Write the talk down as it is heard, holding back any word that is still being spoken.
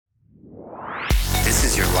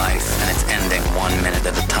your life, and it's ending 1 minute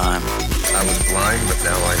at a time. I was blind, but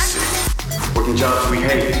now I see. Working jobs we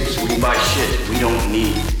hate, so we can buy shit we don't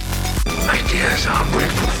need. Ideas are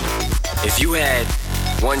brittle. If you had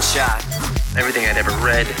one shot, everything I'd ever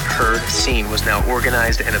read, heard, seen was now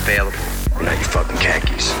organized and available. Now you fucking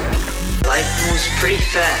khakis. Life moves pretty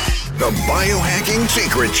fast. The Biohacking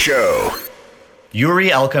Secret Show. Yuri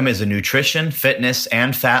Alkaim is a nutrition, fitness,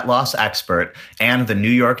 and fat loss expert and the New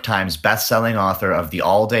York Times bestselling author of The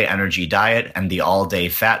All-Day Energy Diet and The All-Day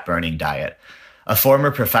Fat Burning Diet. A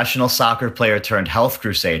former professional soccer player turned health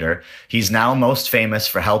crusader, he's now most famous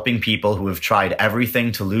for helping people who have tried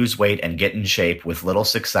everything to lose weight and get in shape with little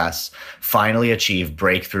success finally achieve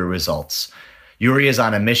breakthrough results. Yuri is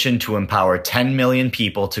on a mission to empower 10 million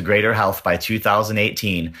people to greater health by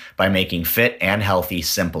 2018 by making fit and healthy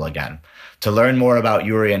simple again. To learn more about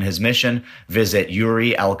Yuri and his mission, visit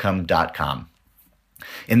yurialkaim.com.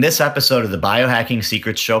 In this episode of the Biohacking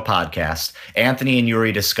Secrets Show podcast, Anthony and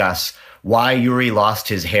Yuri discuss why Yuri lost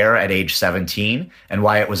his hair at age 17 and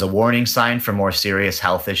why it was a warning sign for more serious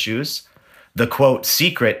health issues, the quote,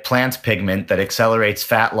 secret plant pigment that accelerates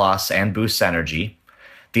fat loss and boosts energy,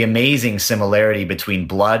 the amazing similarity between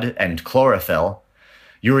blood and chlorophyll,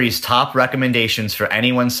 Yuri's top recommendations for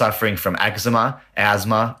anyone suffering from eczema,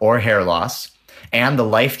 asthma, or hair loss, and the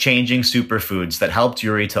life-changing superfoods that helped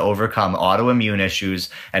Yuri to overcome autoimmune issues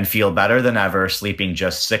and feel better than ever sleeping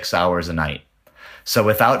just 6 hours a night. So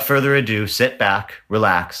without further ado, sit back,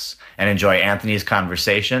 relax, and enjoy Anthony's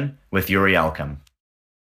conversation with Yuri Alkaim.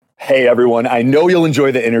 Hey everyone, I know you'll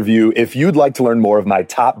enjoy the interview. If you'd like to learn more of my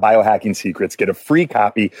top biohacking secrets, get a free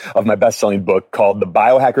copy of my best-selling book called The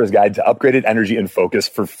Biohacker's Guide to Upgraded Energy and Focus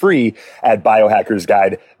for free at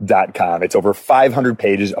biohackersguide.com. It's over 500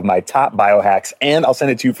 pages of my top biohacks, and I'll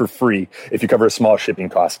send it to you for free if you cover a small shipping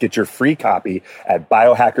cost. Get your free copy at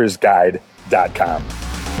biohackersguide.com.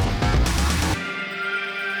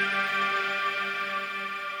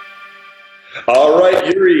 All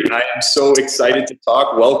right, Yuri, I am so excited to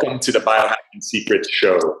talk. Welcome to the Biohacking Secrets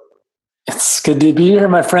Show. It's good to be here,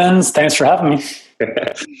 my friends. Thanks for having me.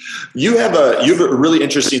 You have a really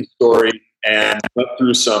interesting story and went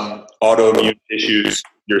through some autoimmune issues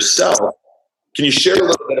yourself. Can you share a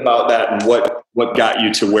little bit about that and what got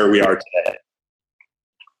you to where we are today?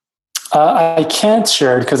 I can't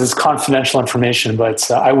share it because it's confidential information,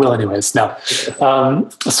 but I will anyways. No.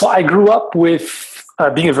 So I grew up with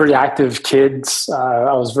being a very active kid.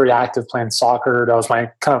 I was very active playing soccer. That was my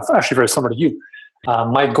kind of actually very similar to you.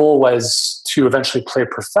 My goal was to eventually play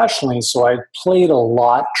professionally. So I played a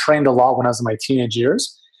lot, trained a lot when I was in my teenage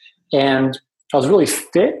years. And I was really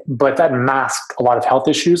fit, but that masked a lot of health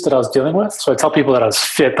issues that I was dealing with. So I tell people that I was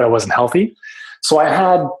fit, but I wasn't healthy. So I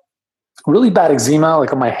had really bad eczema,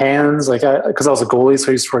 like on my hands, because I was a goalie. So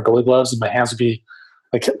I used to wear goalie gloves and my hands would be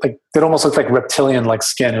like they'd almost look like reptilian like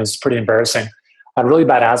skin. It was pretty embarrassing. I had really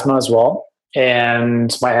bad asthma as well,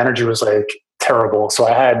 and my energy was like terrible. So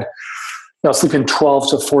I had, sleeping 12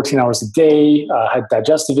 to 14 hours a day. I had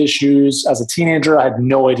digestive issues. As a teenager, I had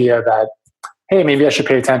no idea that, hey, maybe I should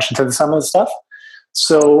pay attention to some of this stuff.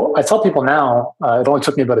 So I tell people now, it only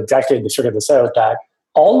took me about a decade to figure this out, that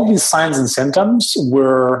all of these signs and symptoms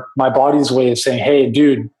were my body's way of saying, hey,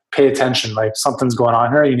 dude, pay attention. Like something's going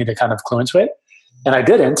on here. You need to kind of clue into it. And I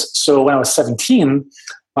didn't. So when I was 17,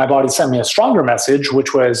 my body sent me a stronger message,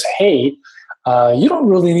 which was, hey, you don't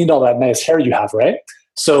really need all that nice hair you have, right?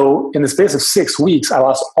 So in the space of 6 weeks, I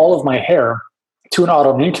lost all of my hair to an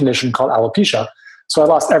autoimmune condition called alopecia. So I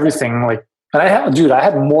lost everything. And I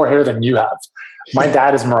had more hair than you have. My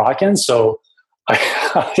dad is Moroccan, so I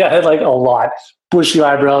had like a lot. Bushy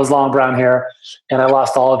eyebrows, long brown hair, and I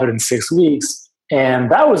lost all of it in 6 weeks. And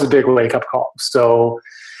that was a big wake-up call. So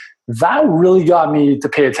that really got me to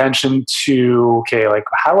pay attention to, okay, like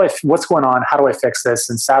what's going on? How do I fix this?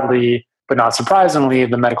 And sadly, but not surprisingly,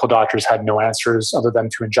 the medical doctors had no answers other than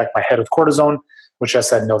to inject my head with cortisone, which I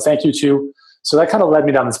said no thank you to. So that kind of led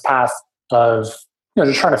me down this path of,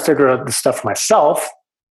 just trying to figure out this stuff for myself.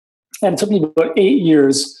 And it took me about 8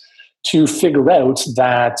 years to figure out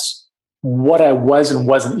that what I was and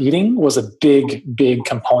wasn't eating was a big, big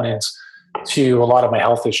component to a lot of my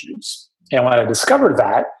health issues. And when I discovered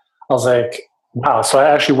that, I was like, wow. So I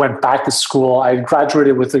actually went back to school. I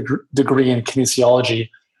graduated with a degree in kinesiology,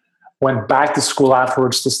 went back to school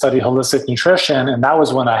afterwards to study holistic nutrition. And that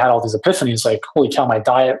was when I had all these epiphanies, like, holy cow, my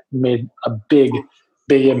diet made a big,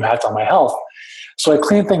 big impact on my health. So I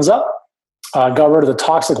cleaned things up, got rid of the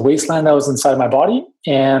toxic wasteland that was inside my body,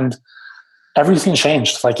 and everything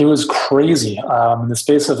changed. Like, it was crazy. In the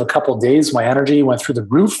space of a couple of days, my energy went through the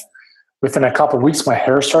roof. Within a couple of weeks, my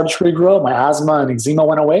hair started to regrow. My asthma and eczema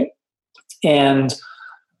went away. And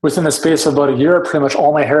within the space of about a year, pretty much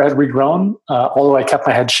all my hair had regrown, although I kept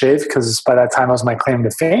my head shaved because by that time I was my claim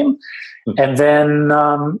to fame. And then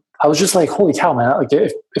I was just like, holy cow, man. Like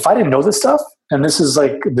if I didn't know this stuff, and this is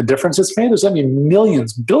like the difference it's made, there's going to be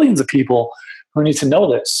millions, billions of people who need to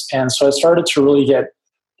know this. And so I started to really get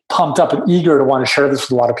pumped up and eager to want to share this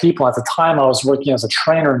with a lot of people. At the time, I was working as a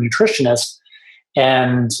trainer and nutritionist,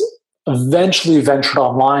 and eventually ventured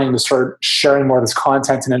online to start sharing more of this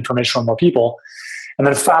content and information with more people. And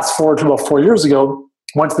then fast forward to about 4 years ago,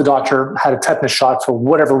 went to the doctor, had a tetanus shot for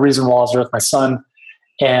whatever reason while I was there with my son,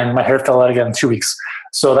 and my hair fell out again in 2 weeks.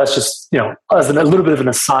 So that's just, as a little bit of an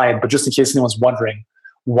aside, but just in case anyone's wondering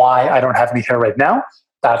why I don't have any hair right now,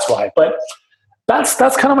 that's why. But that's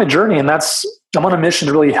kind of my journey, and I'm on a mission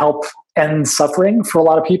to really help end suffering for a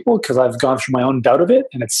lot of people, because I've gone through my own bout of it,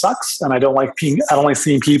 and it sucks. And I don't like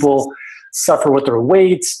seeing people suffer with their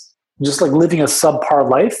weight, just like living a subpar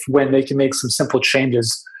life when they can make some simple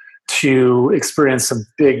changes to experience some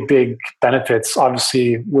big, big benefits,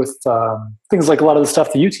 obviously with things like a lot of the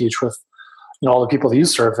stuff that you teach with all the people that you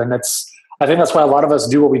serve. And I think that's why a lot of us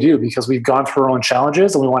do what we do, because we've gone through our own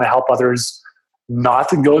challenges and we want to help others not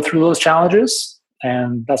to go through those challenges.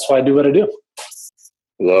 And that's why I do what I do.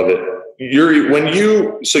 Love it. Yuri,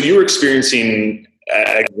 you were experiencing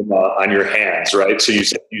eczema on your hands, right? So you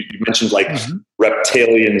mentioned like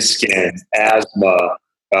reptilian skin, asthma,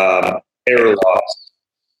 hair loss,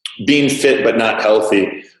 being fit but not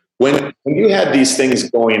healthy. When you had these things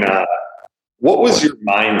going on, what was your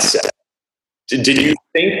mindset? Did you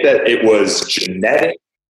think that it was genetic?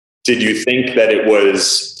 Did you think that it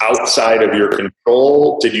was outside of your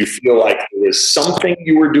control? Did you feel like there was something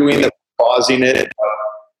you were doing that was causing it,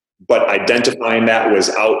 but identifying that was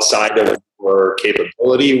outside of your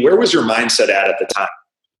capability? Where was your mindset at the time?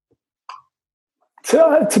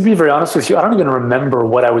 To be very honest with you, I don't even remember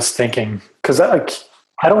what I was thinking, because I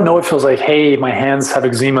don't know if it was like, hey, my hands have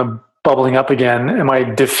eczema bubbling up again. Am I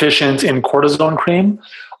deficient in cortisone cream?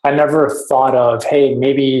 I never thought of, hey,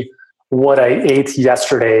 maybe what I ate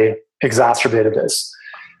yesterday exacerbated this.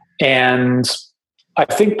 And I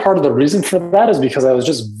think part of the reason for that is because I was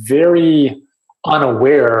just very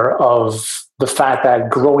unaware of the fact that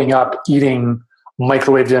growing up eating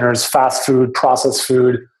microwave dinners, fast food, processed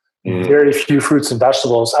food, very few fruits and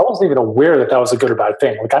vegetables, I wasn't even aware that that was a good or bad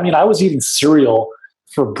thing. I was eating cereal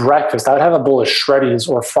for breakfast. I would have a bowl of Shreddies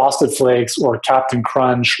or Frosted Flakes or Captain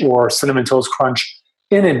Crunch or Cinnamon Toast Crunch.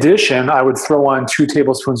 In addition, I would throw on 2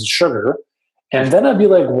 tablespoons of sugar, and then I'd be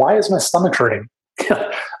like, why is my stomach hurting?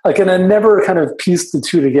 And I never kind of pieced the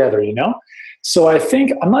two together, So I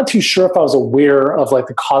think, I'm not too sure if I was aware of like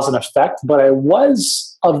the cause and effect, but I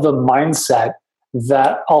was of the mindset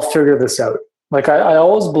that I'll figure this out. I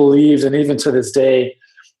always believed, and even to this day,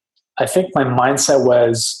 I think my mindset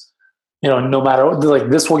was, no matter, like,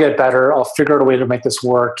 this will get better. I'll figure out a way to make this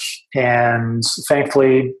work. And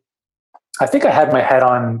thankfully, I think I had my head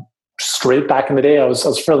on straight back in the day. I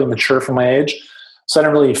was fairly mature for my age, so I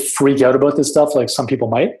didn't really freak out about this stuff like some people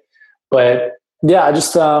might. But yeah, I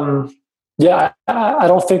just, I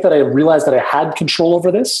don't think that I realized that I had control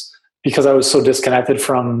over this because I was so disconnected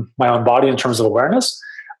from my own body in terms of awareness.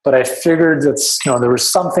 But I figured that, there was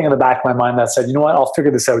something in the back of my mind that said, you know what, I'll figure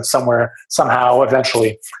this out somewhere, somehow,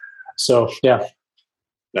 eventually. So, yeah.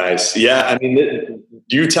 Nice. Yeah.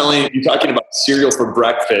 You talking about cereal for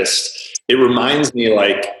breakfast, it reminds me in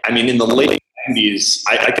the late 90s,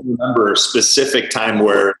 I can remember a specific time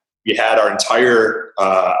where we had our entire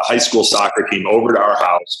high school soccer team over to our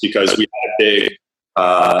house because we had a big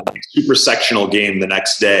super sectional game the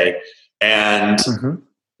next day. And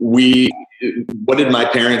what did my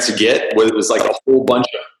parents get? It was like a whole bunch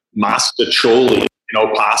of mastacholi,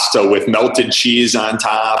 pasta with melted cheese on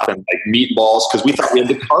top and like meatballs, because we thought we had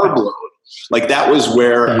the carb load. Like that was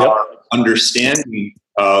where our understanding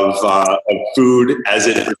of food as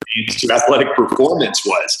it pertains to athletic performance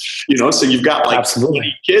was. So you've got like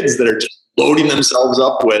 20 kids that are just loading themselves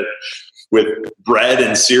up with bread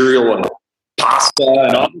and cereal and pasta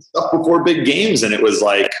and all this stuff before big games, and it was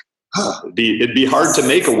like it'd be hard to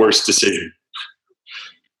make a worse decision.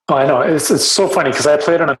 Oh, I know. It's so funny because I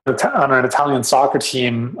played on an Italian soccer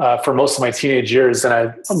team for most of my teenage years, and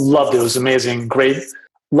I loved it. It was amazing, great.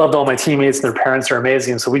 Loved all my teammates, and their parents are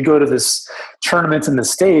amazing. So we go to this tournament in the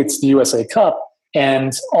States, the USA Cup,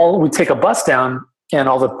 and we'd take a bus down, and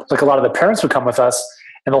a lot of the parents would come with us,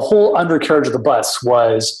 and the whole undercarriage of the bus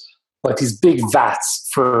was like these big vats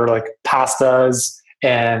for like pastas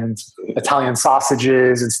and Italian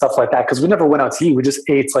sausages and stuff like that. Because we never went out to eat. We just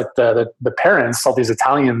ate like the parents, all these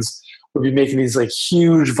Italians would be making these like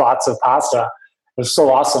huge vats of pasta. It was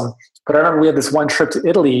so awesome. But I remember we had this one trip to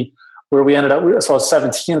Italy where we ended up, so I was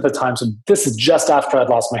 17 at the time. So this is just after I'd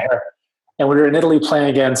lost my hair. And we were in Italy playing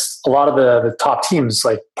against a lot of the top teams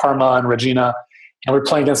like Parma and Regina. And we were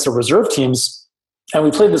playing against the reserve teams. And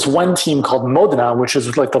we played this one team called Modena, which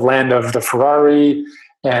is like the land of the Ferrari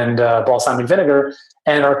and balsamic vinegar.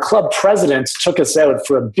 And our club president took us out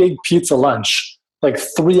for a big pizza lunch, like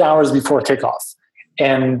 3 hours before kickoff.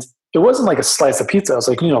 And it wasn't like a slice of pizza. It was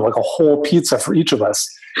like, like a whole pizza for each of us.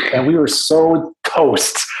 And we were so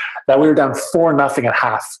toast that we were down 4-0 at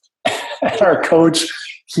half. And our coach,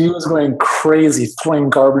 he was going crazy, throwing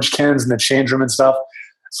garbage cans in the change room and stuff.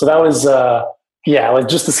 So that was, like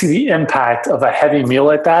just to see the impact of a heavy meal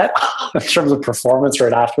like that in terms of performance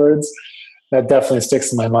right afterwards, that definitely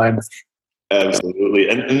sticks in my mind. Absolutely.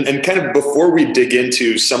 And kind of before we dig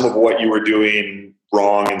into some of what you were doing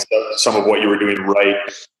wrong and some of what you were doing right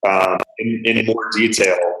in more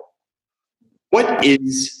detail, what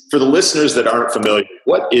is, for the listeners that aren't familiar,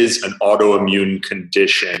 what is an autoimmune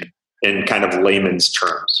condition in kind of layman's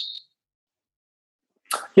terms?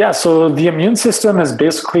 Yeah, so the immune system is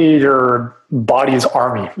basically your body's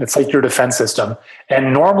army. It's like your defense system.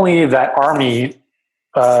 And normally that army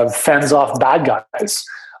fends off bad guys.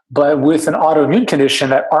 But with an autoimmune condition,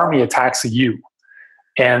 that army attacks you.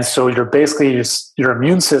 And so you're basically, your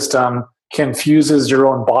immune system confuses your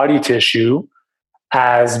own body tissue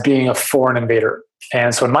as being a foreign invader.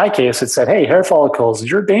 And so in my case, it said, hey, hair follicles,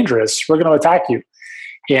 you're dangerous. We're going to attack you.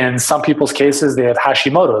 In some people's cases, they have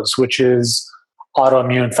Hashimoto's, which is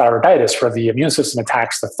autoimmune thyroiditis, where the immune system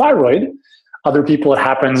attacks the thyroid. Other people, it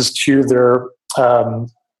happens to their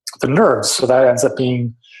the nerves. So that ends up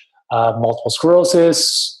being multiple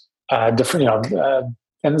sclerosis, different,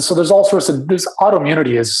 and so there's all sorts of, this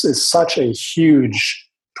autoimmunity is such a huge,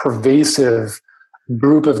 pervasive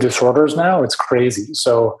group of disorders now. It's crazy.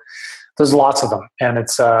 So there's lots of them, and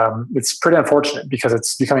it's pretty unfortunate because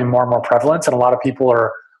it's becoming more and more prevalent, and a lot of people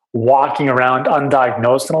are walking around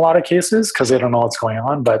undiagnosed in a lot of cases because they don't know what's going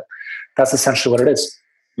on. But that's essentially what it is.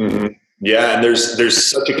 Mm-hmm. Yeah, and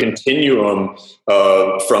there's such a continuum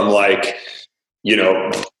from like,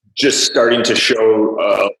 just starting to show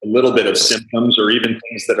a little bit of symptoms, or even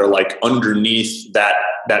things that are like underneath that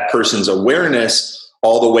person's awareness,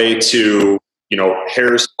 all the way to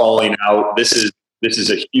hairs falling out. This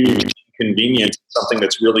is a huge inconvenience, something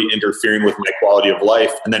that's really interfering with my quality of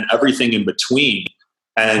life, and then everything in between.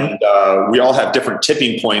 And we all have different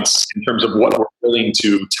tipping points in terms of what we're willing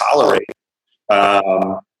to tolerate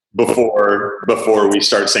before we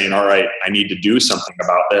start saying, all right, I need to do something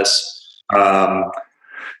about this.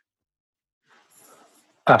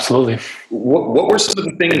 Absolutely. What were some of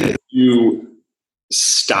the things that you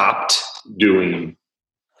stopped doing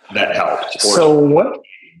that helped? So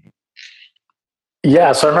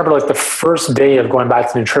I remember like the first day of going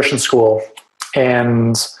back to nutrition school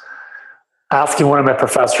and asking one of my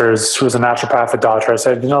professors, who was a naturopathic doctor, I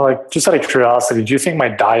said, just out of curiosity, do you think my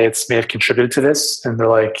diets may have contributed to this? And they're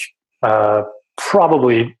like,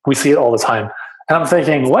 probably. We see it all the time. And I'm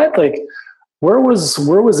thinking, what? Like, where was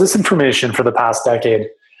this information for the past decade?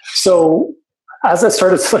 So as I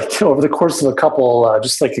started over the course of a couple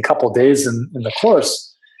days in the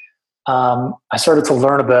course, I started to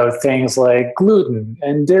learn about things like gluten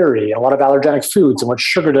and dairy and a lot of allergenic foods and what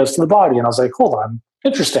sugar does to the body. And I was like, hold on,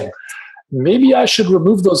 interesting. Maybe I should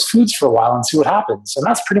remove those foods for a while and see what happens. And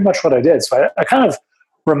that's pretty much what I did. So I kind of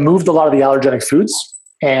removed a lot of the allergenic foods,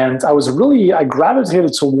 and I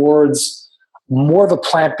gravitated towards more of a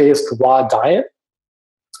plant-based raw diet.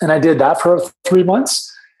 And I did that for 3 months.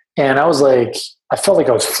 And I felt like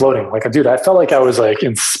I was floating. I felt like I was like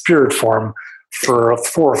in spirit form for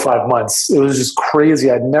 4 or 5 months. It was just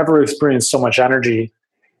crazy. I'd never experienced so much energy,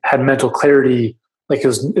 had mental clarity. Like it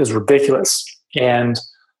was ridiculous. And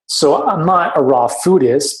so I'm not a raw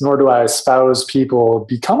foodist, nor do I espouse people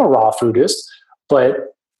become a raw foodist,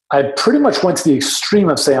 but I pretty much went to the extreme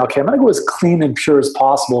of saying, okay, I'm going to go as clean and pure as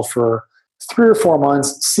possible for 3 or 4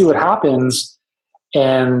 months, see what happens.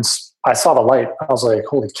 And I saw the light. I was like,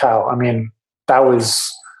 holy cow. I mean, that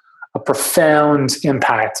was a profound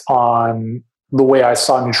impact on the way I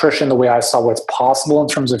saw nutrition, the way I saw what's possible in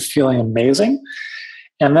terms of feeling amazing.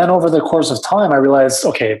 And then over the course of time, I realized,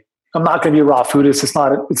 okay, I'm not going to be a raw foodist.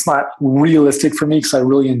 It's not realistic for me because I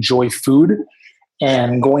really enjoy food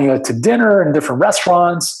and going out to dinner and different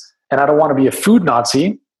restaurants. And I don't want to be a food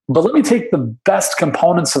Nazi, but let me take the best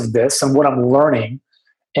components of this and what I'm learning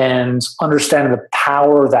and understanding the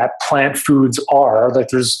power that plant foods are.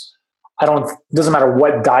 Like it doesn't matter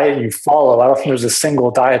what diet you follow. I don't think there's a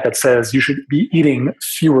single diet that says you should be eating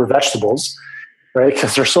fewer vegetables, right?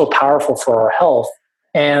 Because they're so powerful for our health.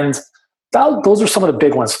 And those are some of the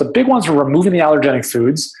big ones. So the big ones are removing the allergenic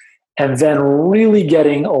foods. and then really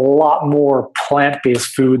getting a lot more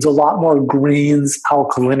plant-based foods, a lot more greens,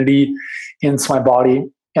 alkalinity into my body.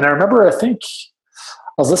 And I remember, I think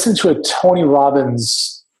I was listening to a Tony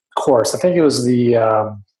Robbins course. I think it was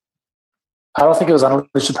I don't think it was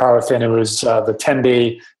Unleash the Power Within. It was the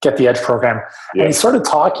 10-day Get the Edge program. Yeah. And he started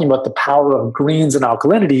talking about the power of greens and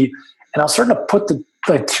alkalinity. And I was starting to put the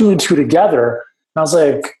two and two together. And I was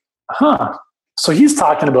like, huh. So he's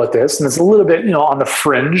talking about this, and it's a little bit, on the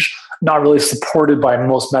fringe, not really supported by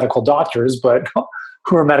most medical doctors, but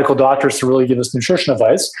who are medical doctors to really give us nutrition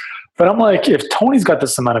advice. But I'm like, if Tony's got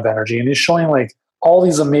this amount of energy and he's showing like all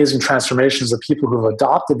these amazing transformations of people who have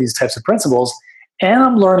adopted these types of principles, and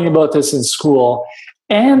I'm learning about this in school,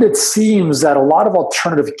 and it seems that a lot of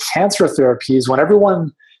alternative cancer therapies, when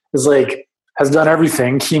everyone is like, has done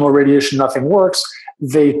everything, chemo, radiation, nothing works,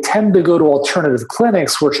 they tend to go to alternative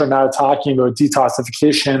clinics, which are now talking about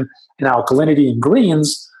detoxification and alkalinity and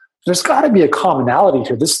greens. There's got to be a commonality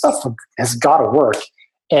here. This stuff has got to work.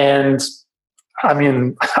 And I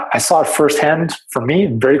mean, I saw it firsthand for me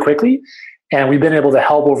very quickly. And we've been able to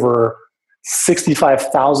help over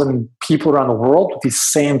 65,000 people around the world with these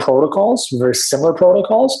same protocols, very similar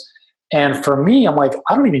protocols. And for me, I'm like,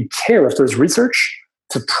 I don't even care if there's research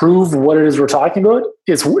to prove what it is we're talking about.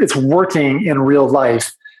 It's working in real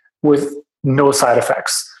life with no side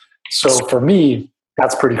effects. So for me,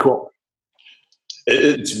 that's pretty cool.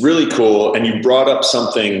 It's really cool. And you brought up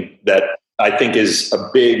something that I think is a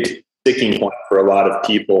big sticking point for a lot of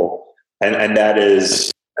people. And that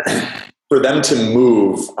is for them to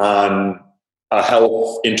move on a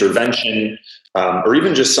health intervention, or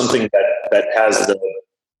even just something that has the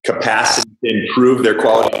capacity to improve their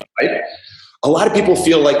quality of life. A lot of people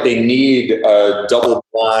feel like they need a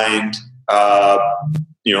double-blind,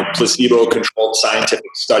 placebo-controlled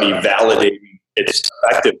scientific study validating its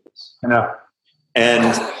effectiveness. I know. And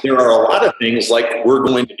there are a lot of things like we're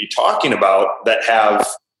going to be talking about that have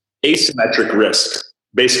asymmetric risk.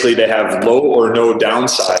 Basically, they have low or no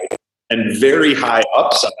downside and very high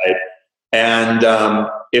upside. And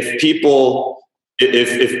if people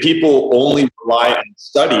only rely on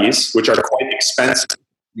studies, which are quite expensive,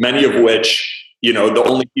 many of which, the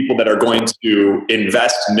only people that are going to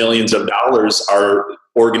invest millions of dollars are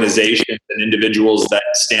organizations and individuals that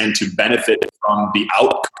stand to benefit from the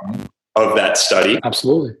outcome of that study.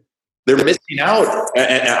 Absolutely. They're missing out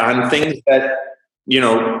on things that,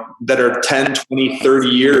 that are 10, 20, 30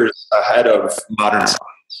 years ahead of modern science.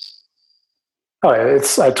 Oh, I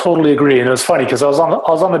totally agree. And it was funny because I was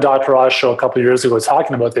on the Dr. Oz show a couple of years ago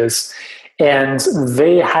talking about this, and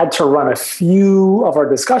they had to run a few of our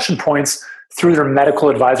discussion points through their medical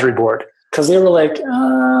advisory board because they were like,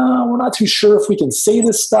 we're not too sure if we can say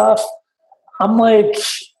this stuff. I'm like,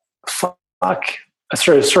 fuck.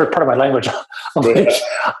 Sorry, part of my language. I'm like,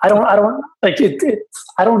 I don't like it.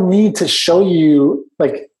 I don't need to show you,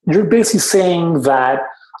 like, you're basically saying that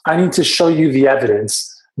I need to show you the evidence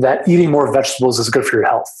that eating more vegetables is good for your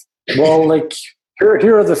health. Well, like,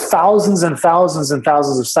 here are the thousands and thousands and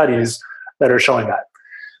thousands of studies that are showing that,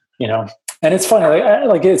 And it's funny,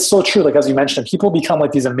 like it's so true. Like, as you mentioned, people become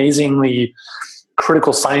like these amazingly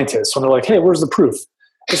critical scientists when they're like, hey, where's the proof?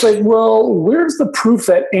 It's like, well, where's the proof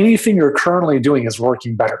that anything you're currently doing is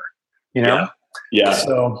working better? Yeah.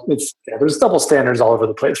 So there's double standards all over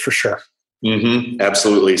the place for sure. Mm-hmm.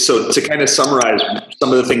 Absolutely. So to kind of summarize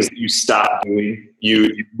some of the things that you stopped doing,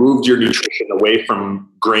 you moved your nutrition away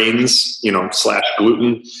from grains, /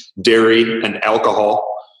 gluten, dairy, and alcohol,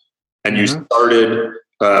 and you started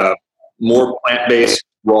more plant-based,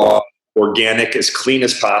 raw, organic, as clean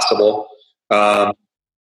as possible.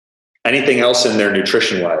 Anything else in there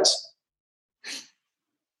nutrition-wise?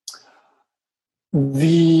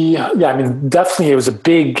 Definitely it was a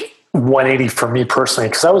big 180 for me personally,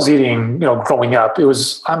 because I was eating, growing up,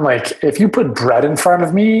 I'm like, if you put bread in front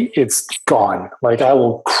of me, it's gone. Like, I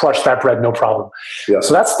will crush that bread, no problem. Yeah.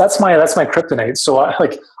 So that's my kryptonite. So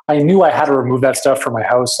I knew I had to remove that stuff from my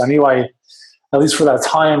house. I knew at least for that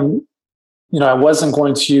time, I wasn't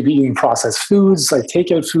going to be eating processed foods, like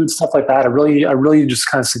takeout foods, stuff like that. I really just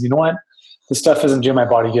kind of said, you know what, this stuff isn't doing my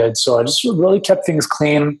body good. So I just really kept things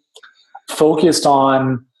clean, focused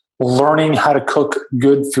on learning how to cook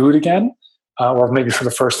good food again, or maybe for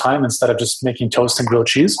the first time instead of just making toast and grilled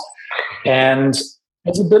cheese. And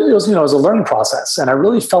it was a learning process. And I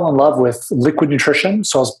really fell in love with liquid nutrition.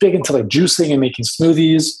 So I was big into like juicing and making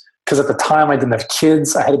smoothies because at the time I didn't have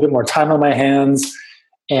kids. I had a bit more time on my hands.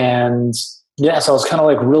 And so I was kind of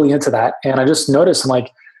like really into that. And I just noticed, I'm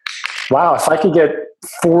like, wow, if I could get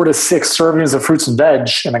 4 to 6 servings of fruits and veg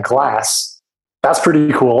in a glass, that's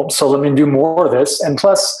pretty cool. So let me do more of this. And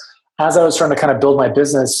plus, as I was starting to kind of build my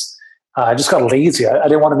business I just got lazy. I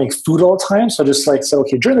didn't want to make food all the time. So I just like said,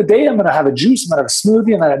 okay, during the day, I'm going to have a juice, I'm going to have a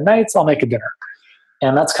smoothie, and then at night, I'll make a dinner.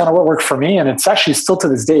 And that's kind of what worked for me. And it's actually still to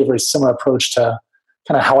this day, a very similar approach to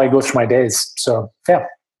kind of how I go through my days. So, yeah.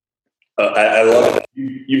 I love it.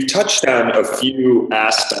 You've touched on a few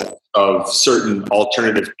aspects of certain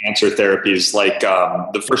alternative cancer therapies. Like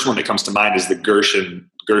the first one that comes to mind is the Gershon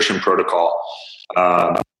protocol,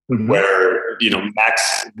 where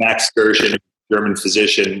Max Gershon, German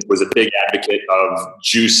physician, was a big advocate of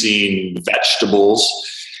juicing vegetables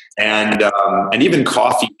and even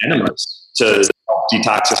coffee enemas to help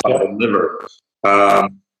detoxify the liver.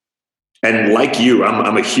 And like you,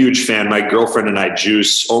 I'm a huge fan. My girlfriend and I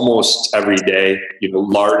juice almost every day,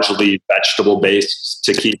 largely vegetable based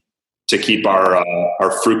to keep our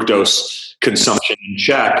fructose consumption in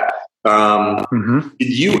check. Did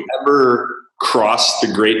you ever cross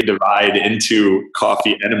the great divide into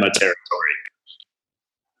coffee enema territory?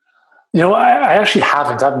 I actually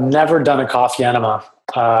haven't. I've never done a coffee enema.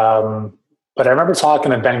 But I remember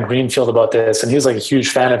talking to Ben Greenfield about this, and he was like a huge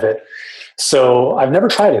fan of it. So I've never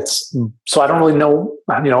tried it. So I don't really know,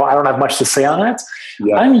 I don't have much to say on it.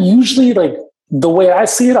 Yeah. I'm usually like, the way I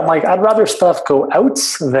see it, I'm like, I'd rather stuff go out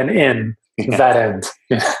than in that end.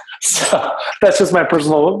 So that's just my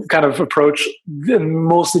personal kind of approach,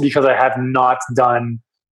 mostly because I have not done,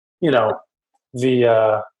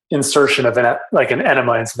 the insertion of an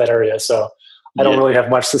enema into that area. So I don't really have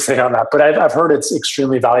much to say on that, but I've heard it's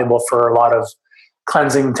extremely valuable for a lot of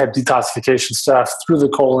cleansing type detoxification stuff through the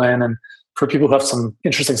colon and for people who have some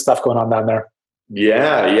interesting stuff going on down there.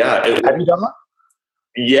 Yeah. Have you done that?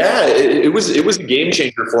 Yeah, it was a game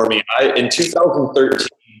changer for me. In 2013,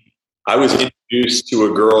 I was introduced to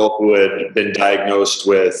a girl who had been diagnosed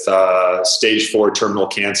with stage 4 terminal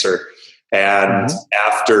cancer. And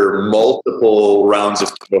after multiple rounds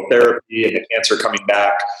of chemotherapy and the cancer coming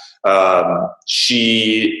back,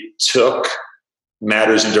 she took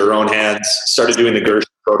matters into her own hands, started doing the Gershon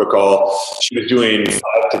protocol. She was doing 5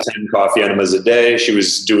 to 10 coffee enemas a day. She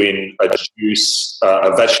was doing a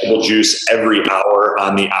vegetable juice every hour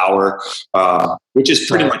on the hour, which is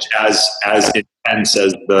pretty much as intense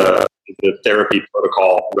as the therapy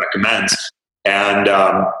protocol recommends. And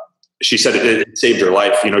she said it saved her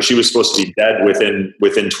life. She was supposed to be dead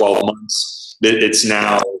within 12 months. It's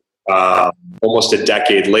now almost a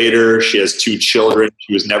decade later. She has 2 children.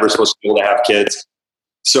 She was never supposed to be able to have kids.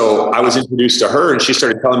 So I was introduced to her, and she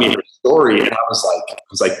started telling me her story, and I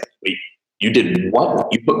was like, wait, you did what?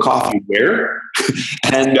 You put coffee where?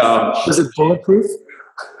 And was it bulletproof?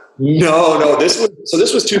 No. This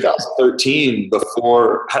was 2013.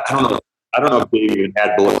 Before I don't know if they even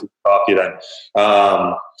had bulletproof coffee then.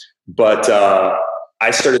 But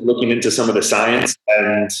I started looking into some of the science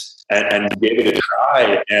and gave it a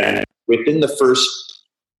try. And within the first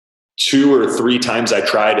 2 or 3 times I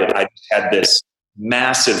tried it, I just had this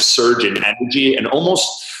massive surge in energy and almost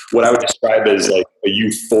what I would describe as like a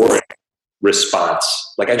euphoric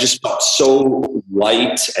response. Like I just felt so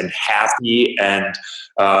light and happy, and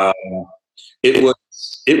it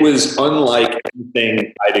was unlike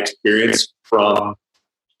anything I'd experienced from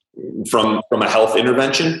a health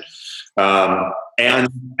intervention. And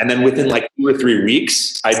then within like 2 or 3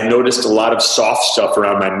 weeks, I'd noticed a lot of soft stuff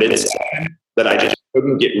around my midsection that I just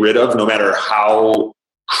couldn't get rid of, no matter how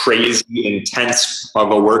crazy intense of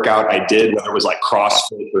a workout I did, whether it was like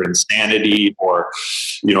CrossFit or Insanity or,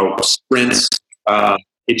 sprints.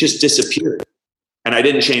 It just disappeared. And I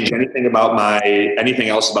didn't change anything else about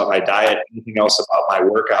my diet, anything else about my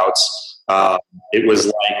workouts. It was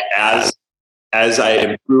like as I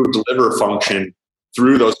improved liver function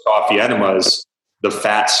through those coffee enemas, the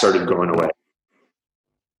fat started going away.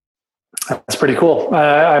 That's pretty cool.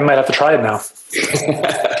 I might have to try it now.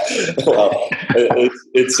 Well,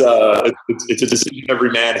 it's a decision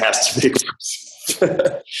every man has to make.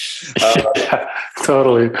 Yeah,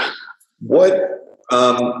 totally. What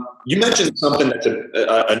you mentioned something that's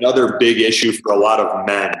another big issue for a lot of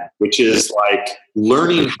men, which is like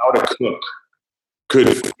learning how to cook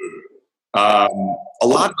good food. A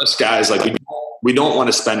lot of us guys, like we don't want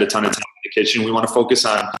to spend a ton of time in the kitchen. We want to focus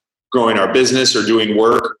on growing our business or doing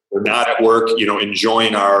work or not at work,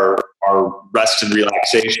 enjoying our rest and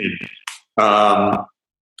relaxation.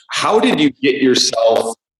 How did you get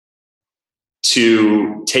yourself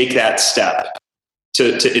to take that step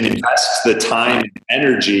to invest the time and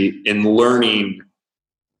energy in learning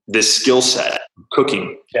this skill set,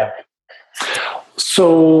 cooking? Yeah.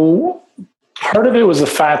 So part of it was the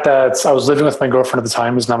fact that I was living with my girlfriend at the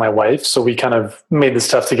time, who's not my wife. So we kind of made this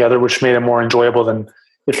stuff together, which made it more enjoyable than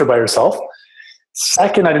if you're by yourself.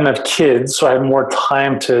 Second, I didn't have kids, so I had more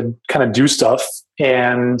time to kind of do stuff.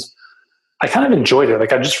 And I kind of enjoyed it.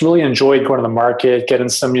 Like I just really enjoyed going to the market, getting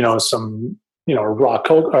some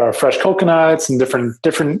fresh coconuts and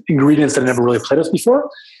different ingredients that I never really played with before.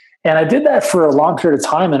 And I did that for a long period of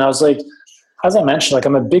time. And I was like, as I mentioned, like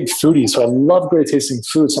I'm a big foodie, so I love great tasting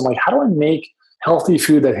food. So I'm like, how do I make healthy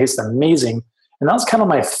food that tastes amazing? And that was kind of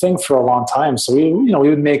my thing for a long time. So we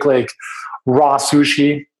would make like raw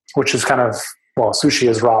sushi, which is kind of, well, sushi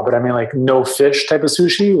is raw, but I mean like no fish type of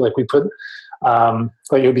sushi. Like we put,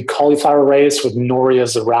 like it would be cauliflower rice with nori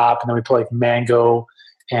as a wrap. And then we put like mango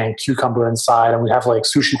and cucumber inside. And we'd have like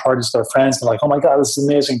sushi parties with our friends. And they're like, oh my God, this is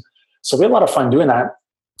amazing. So we had a lot of fun doing that.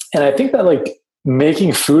 And I think that like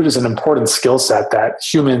making food is an important skill set that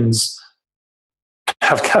humans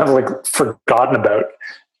have kind of like forgotten about.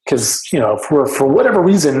 Because, if we're, for whatever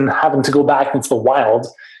reason, having to go back into the wild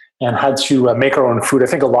and had to make our own food, I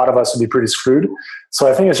think a lot of us would be pretty screwed.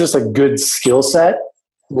 So I think it's just a good skill set,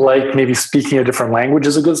 like maybe speaking a different language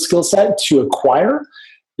is a good skill set to acquire,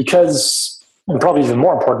 because, and probably even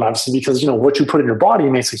more important, obviously, because, what you put in your body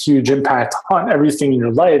makes a huge impact on everything in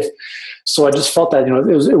your life. So I just felt that,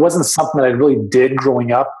 it wasn't something that I really did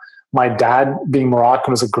growing up. My dad, being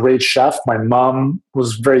Moroccan, was a great chef. My mom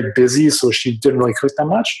was very busy, so she didn't really cook that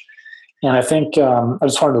much. And I think I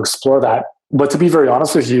just wanted to explore that. But to be very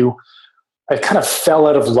honest with you, I kind of fell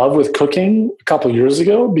out of love with cooking a couple of years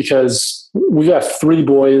ago, because we have 3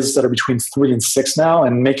 boys that are between 3 and 6 now,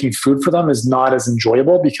 and making food for them is not as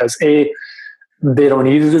enjoyable because A, they don't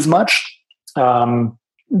eat it as much. B,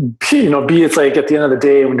 it's like at the end of the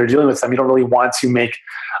day when you're dealing with them, you don't really want to make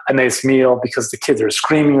a nice meal because the kids are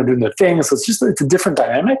screaming or doing their thing. So it's a different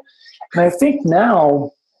dynamic. And I think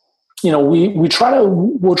now, we'll try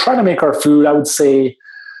to make our food, I would say,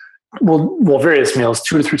 various meals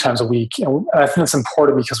 2 to 3 times a week. And I think it's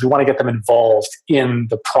important because we want to get them involved in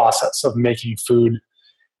the process of making food.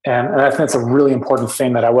 And I think that's a really important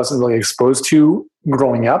thing that I wasn't really exposed to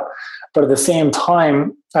growing up. But at the same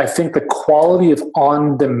time, I think the quality of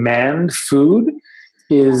on-demand food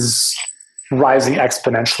is rising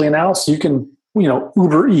exponentially now. So you can,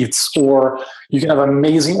 Uber Eats, or you can have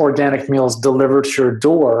amazing organic meals delivered to your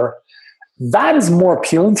door. That is more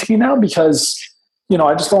appealing to me now because,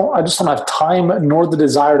 I just don't have time nor the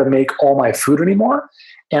desire to make all my food anymore.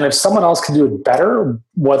 And if someone else can do it better,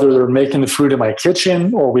 whether they're making the food in my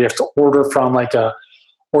kitchen or we have to order from like a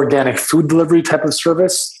organic food delivery type of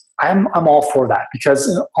service, I'm all for that, because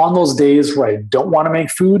on those days where I don't want to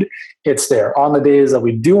make food, it's there. On the days that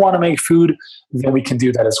we do want to make food, then we can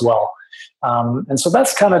do that as well. And so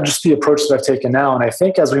that's kind of just the approach that I've taken now. And I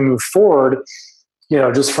think as we move forward,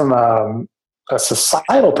 just from a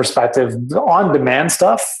societal perspective, the on-demand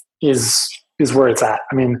stuff is where it's at.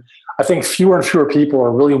 I mean, I think fewer and fewer people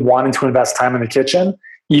are really wanting to invest time in the kitchen.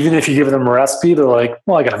 Even if you give them a recipe, they're like,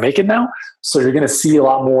 well, I got to make it now. So you're going to see a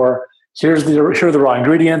lot more, here are the raw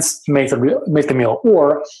ingredients, make the meal.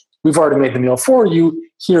 Or we've already made the meal for you,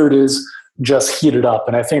 here it is, just heat it up.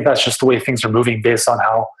 And I think that's just the way things are moving based on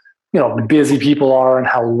how, busy people are and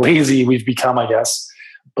how lazy we've become, I guess.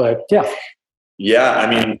 But yeah. Yeah, I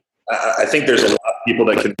mean, I think there's a lot of people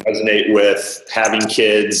that can resonate with having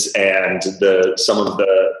kids and some of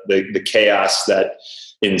the chaos that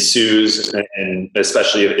ensues, and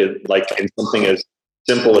especially in something as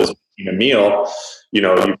simple as making a meal. You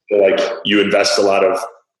feel like you invest a lot of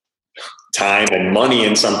time and money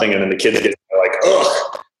in something, and then the kids get like,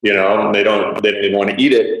 ugh, they don't want to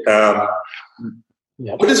eat it.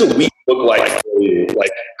 What does a week look like for you?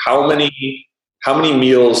 Like how many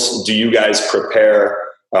meals do you guys prepare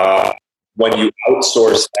when you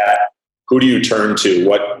outsource that? Who do you turn to?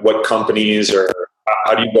 What companies, or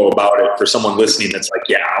how do you go about it for someone listening that's like,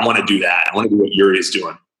 yeah, I want to do that. I want to do what Yuri is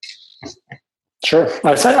doing. Sure.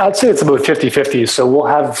 I'd say it's about 50-50. So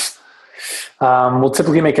we'll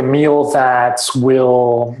typically make a meal that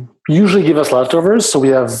will usually give us leftovers. So we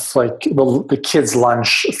have like the kids'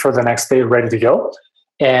 lunch for the next day ready to go.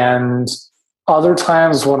 And other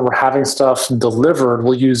times when we're having stuff delivered,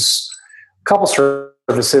 we'll use a couple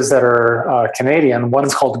services that are Canadian. One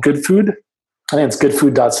is called Good Food. I think it's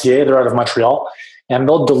goodfood.ca. They're out of Montreal. And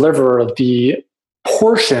they'll deliver the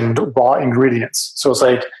portioned raw ingredients. So it's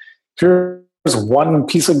like, here's 1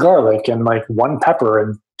 piece of garlic and like 1 pepper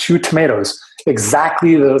and 2 tomatoes,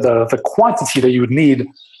 exactly the quantity that you would need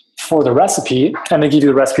for the recipe. And they give you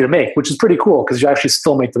the recipe to make, which is pretty cool because you actually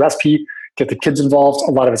still make the recipe, get the kids involved.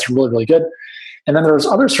 A lot of it's really, really good. And then there's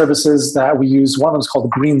other services that we use. One of them is called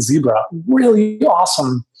Green Zebra. Really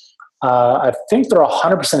awesome. I think they're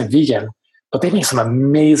 100% vegan, but they make some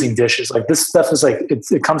amazing dishes. Like this stuff is like,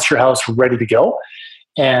 it comes to your house ready to go.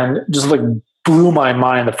 And just like blew my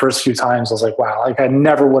mind the first few times. I was like, wow, like I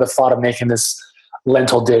never would have thought of making this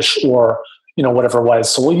lentil dish or, whatever it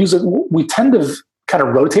was. So we'll use it. We tend to kind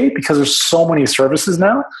of rotate because there's so many services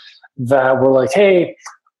now that we're like, hey,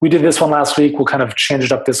 we did this one last week. We'll kind of change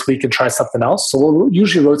it up this week and try something else. So we'll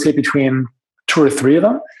usually rotate between 2 or 3 of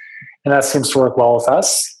them. And that seems to work well with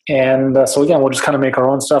us. And so again, we'll just kind of make our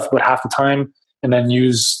own stuff about half the time and then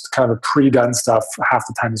use kind of the pre-done stuff half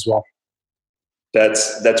the time as well.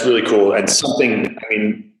 That's really cool. And something,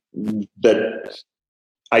 that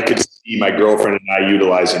I could see my girlfriend and I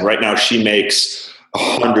utilizing. Right now, she makes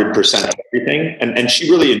 100% of everything. And she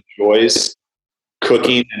really enjoys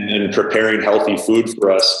cooking and preparing healthy food for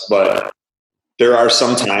us. But there are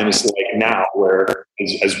some times like now where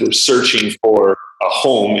as we're searching for a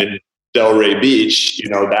home in Delray Beach,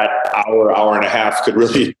 that hour and a half could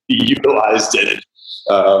really be utilized in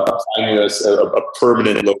finding us a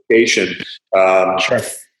permanent location. Sure.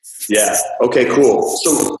 Yeah. Okay, cool.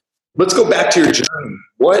 So let's go back to your journey.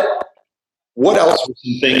 What else were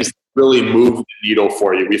some things that really moved the needle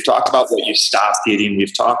for you? We've talked about what you stopped eating.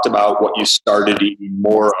 We've talked about what you started eating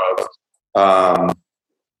more of.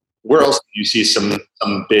 Where else do you see some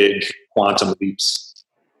big quantum leaps?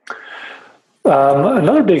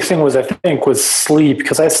 Another big thing was sleep,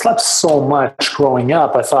 because I slept so much growing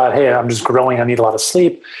up. I thought, hey, I'm just growing. I need a lot of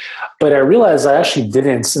sleep. But I realized I actually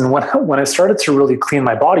didn't. And when I started to really clean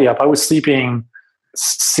my body up, I was sleeping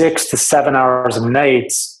 6 to 7 hours a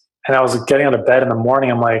night. And I was getting out of bed in the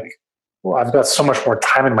morning. I'm like, well, I've got so much more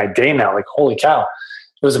time in my day now. Like, holy cow.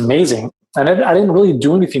 It was amazing. And I didn't really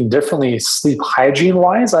do anything differently sleep hygiene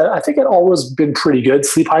wise. I think it always been pretty good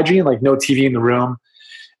sleep hygiene, like no TV in the room,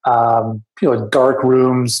 dark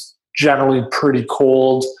rooms, generally pretty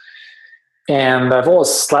cold. And I've always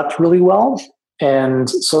slept really well. And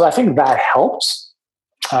so I think that helped.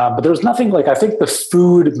 But there was nothing I think the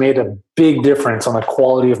food made a big difference on the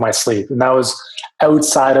quality of my sleep. And that was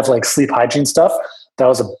outside of sleep hygiene stuff. That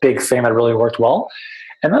was a big thing that really worked well.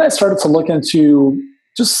 And then I started to look into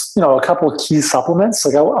just, a couple of key supplements.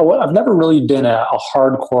 I've never really been a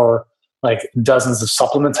hardcore, dozens of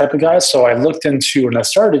supplement type of guy. So I looked into and I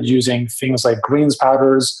started using things like greens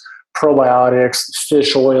powders, probiotics,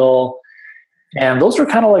 fish oil. And those were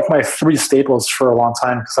kind of my 3 staples for a long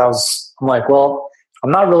time, because I'm like, well,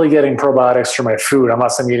 I'm not really getting probiotics for my food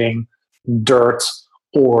unless I'm eating dirt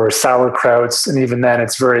or sauerkrauts. And even then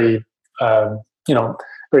it's very,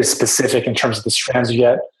 very specific in terms of the strands you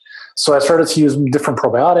get. So I started to use different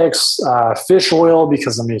probiotics, fish oil,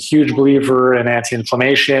 because I'm a huge believer in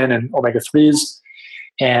anti-inflammation and omega-3s.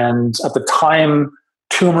 And at the time,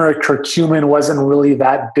 turmeric, curcumin wasn't really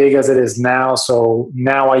that big as it is now. So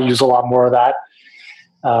now I use a lot more of that.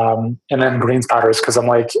 And then greens powders, because I'm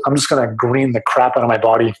just going to green the crap out of my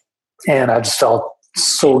body. And I just felt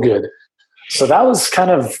so good. So that was kind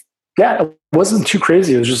of, it wasn't too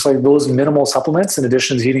crazy. It was just those minimal supplements in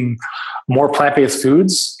addition to eating more plant-based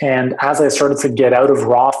foods. And as I started to get out of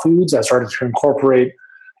raw foods, I started to incorporate,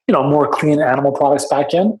 more clean animal products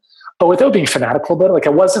back in, but without being fanatical about it. I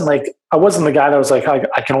wasn't the guy that was I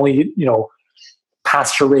can only eat,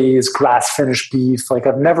 pasture-raised, grass-finished beef.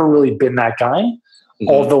 I've never really been that guy,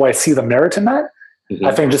 although I see the merit in that. Mm-hmm.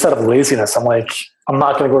 I think just out of laziness, I'm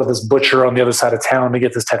not going to go to this butcher on the other side of town to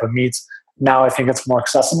get this type of meat. Now I think it's more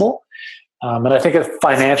accessible. And I think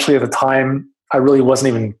financially at the time, I really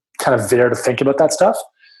wasn't even kind of there to think about that stuff.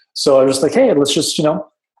 So I was hey, let's just,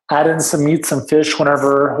 add in some meat, some fish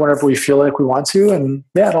whenever we feel like we want to. And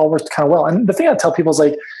yeah, it all worked kind of well. And the thing I tell people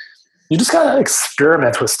is you just got to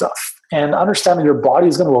experiment with stuff and understand that your body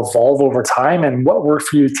is going to evolve over time. And what worked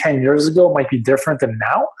for you 10 years ago might be different than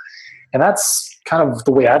now. And that's kind of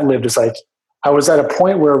the way I've lived is I was at a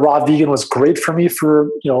point where raw vegan was great for me for,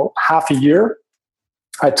 half a year.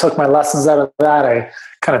 I took my lessons out of that. I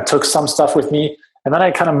kind of took some stuff with me. And then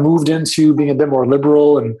I kind of moved into being a bit more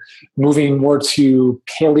liberal and moving more to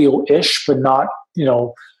paleo-ish, but not,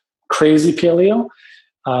 crazy paleo.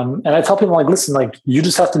 And I tell people listen, you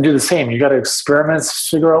just have to do the same. You got to experiment,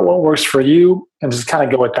 figure out what works for you and just kind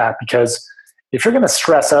of go with that. Because if you're going to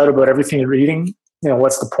stress out about everything you're eating,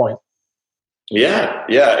 what's the point? Yeah.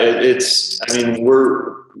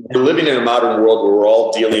 We're living in a modern world where we're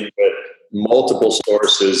all dealing with multiple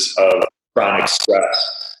sources of chronic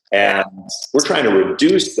stress. And we're trying to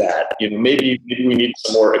reduce that. Maybe we need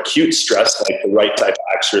some more acute stress, like the right type of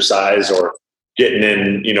exercise or getting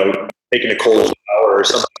in, taking a cold shower or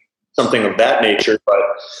something of that nature. But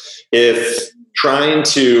if trying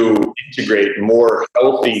to integrate more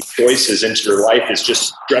healthy choices into your life is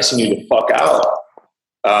just stressing you the fuck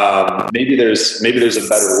out, maybe there's a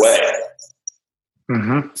better way.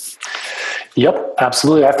 Mm-hmm. Yep,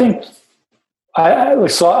 absolutely. I think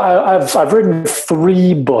I've written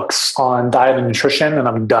 3 books on diet and nutrition, and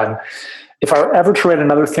I'm done. If I were ever to write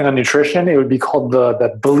another thing on nutrition, it would be called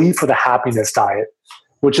the belief or the happiness diet,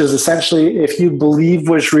 which is essentially if you believe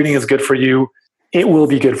what you're eating is good for you, it will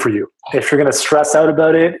be good for you. If you're going to stress out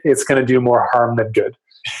about it, it's going to do more harm than good.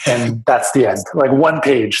 And that's the end. Like 1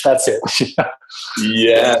 page, that's it.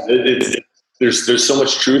 Yeah, there's so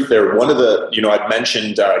much truth there. One of the, I'd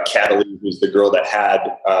mentioned Catalina, who's the girl that had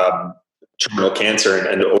terminal cancer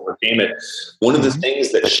and overcame it. One of the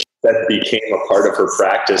things that became a part of her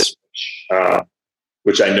practice,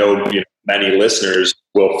 which I know many listeners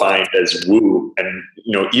will find as woo, and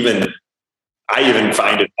I even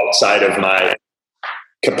find it outside of my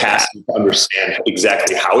capacity to understand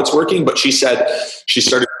exactly how it's working. But she said she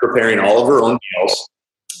started preparing all of her own meals,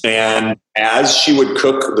 and as she would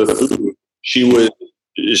cook the food, she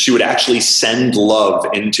would actually send love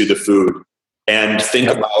into the food and think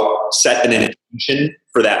about setting an intention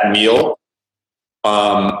for that meal,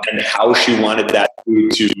 and how she wanted that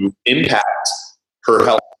food to impact her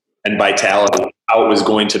health and vitality, how it was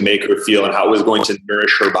going to make her feel and how it was going to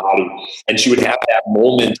nourish her body. And she would have that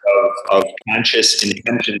moment of conscious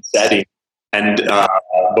intention setting and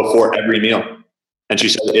before every meal. And she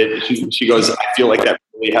said, she goes, I feel like that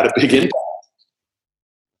really had a big impact.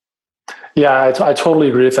 Yeah, I totally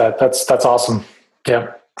agree with that. That's awesome.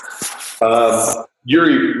 Yeah.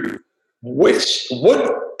 Yuri, what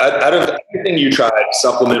out of everything you tried,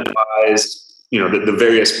 supplement wise, the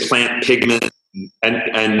various plant pigments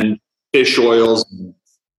and fish oils, and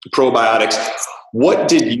probiotics, what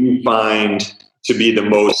did you find to be the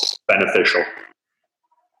most beneficial?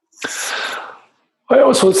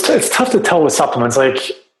 So it's tough to tell with supplements.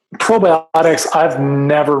 Like probiotics, I've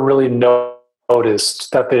never really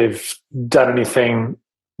noticed that they've done anything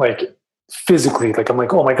like physically. Like I'm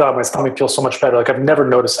like, oh my God, my stomach feels so much better. Like I've never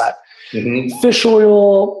noticed that. Mm-hmm. Fish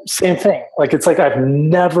oil, same thing. Like it's like I've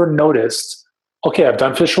never noticed, okay, I've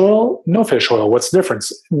done fish oil, no fish oil. What's the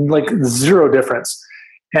difference? Like zero difference.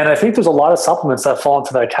 And I think there's a lot of supplements that fall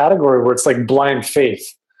into that category where it's like blind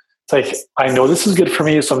faith. It's like, I know this is good for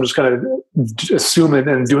me, so I'm just going to assume it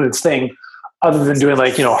and doing its thing, other than doing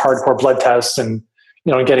like, hardcore blood tests and,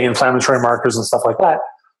 getting inflammatory markers and stuff like that.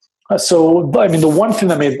 So, I mean, the one thing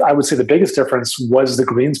that made, I would say, the biggest difference was the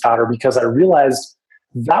greens powder, because I realized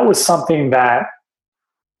that was something that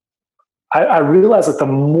I realized that the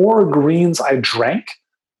more greens I drank,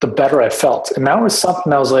 the better I felt. And that was something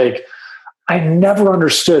that was like, I never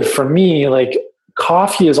understood. For me, like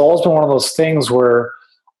coffee has always been one of those things where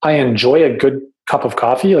I enjoy a good cup of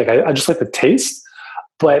coffee. Like I just like the taste,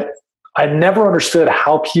 but I never understood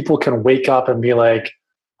how people can wake up and be like,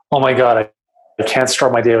 oh my God, I can't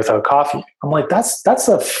start my day without coffee. I'm like, that's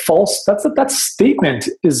a false, that statement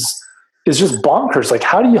is just bonkers. Like,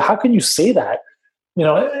 how can you say that?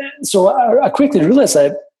 So I quickly realized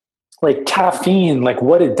that like caffeine, like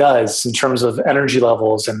what it does in terms of energy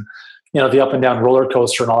levels and, the up and down roller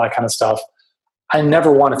coaster and all that kind of stuff. I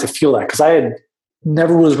never wanted to feel that because I had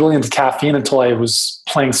never was really into caffeine until I was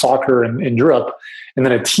playing soccer in Europe. And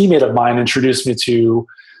then a teammate of mine introduced me to,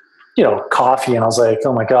 coffee. And I was like,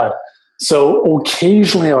 oh my God. So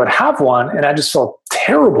occasionally I would have one and I just felt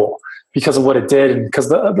terrible because of what it did and because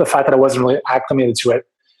the fact that I wasn't really acclimated to it.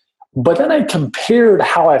 But then I compared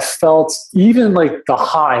how I felt, even like the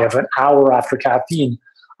high of an hour after caffeine.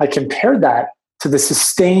 I compared that to the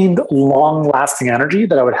sustained, long-lasting energy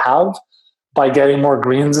that I would have by getting more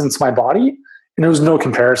greens into my body. And there was no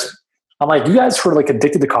comparison. I'm like, you guys who are like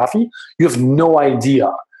addicted to coffee, you have no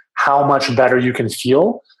idea how much better you can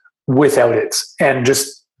feel without it. And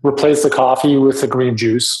just replace the coffee with a green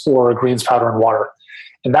juice or a greens powder and water.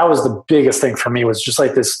 And that was the biggest thing for me, was just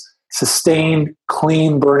like this sustained,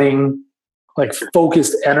 clean burning, like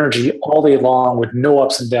focused energy all day long with no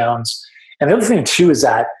ups and downs. And the other thing too is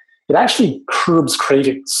that it actually curbs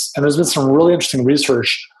cravings. And there's been some really interesting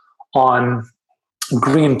research on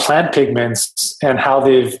green plant pigments and how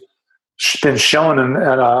they've been shown in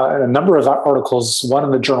a number of articles, one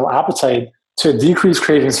in the journal Appetite, to decrease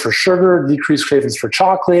cravings for sugar, decrease cravings for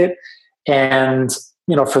chocolate. And,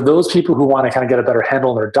 for those people who want to kind of get a better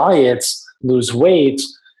handle on their diets, lose weight,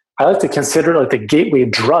 I like to consider like the gateway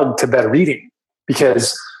drug to better eating,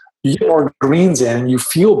 because you get more greens in, you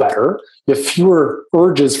feel better, you have fewer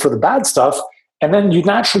urges for the bad stuff, and then you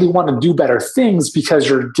naturally want to do better things because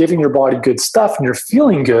you're giving your body good stuff and you're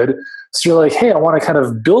feeling good. So you're like, hey, I want to kind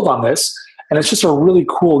of build on this. And it's just a really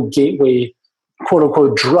cool gateway, quote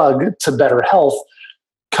unquote, drug to better health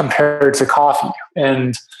compared to coffee.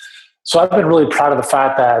 And so I've been really proud of the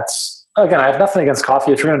fact that, again, I have nothing against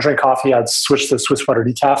coffee. If you're going to drink coffee, I'd switch to Swiss water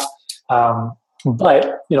decaf.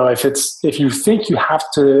 But if you think you have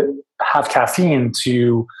to have caffeine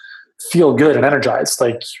to feel good and energized,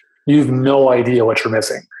 like you have no idea what you're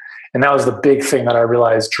missing. And that was the big thing that I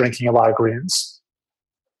realized drinking a lot of greens.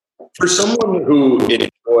 For someone who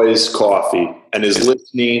enjoys coffee and is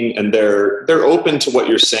listening and they're open to what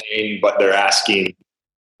you're saying, but they're asking,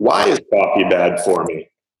 why is coffee bad for me?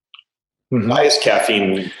 Mm-hmm. Why is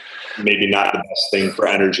caffeine maybe not the best thing for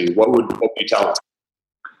energy? What would you tell them?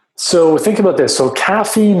 So think about this. So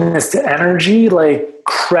caffeine is to energy like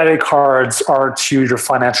credit cards are to your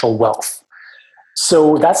financial wealth.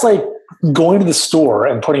 So that's like going to the store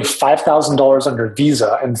and putting $5,000 on your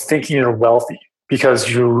Visa and thinking you're wealthy because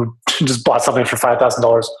you just bought something for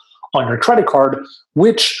 $5,000 on your credit card,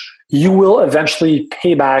 which you will eventually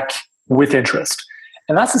pay back with interest.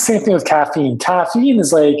 And that's the same thing with caffeine. Caffeine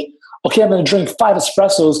is like, okay, I'm going to drink 5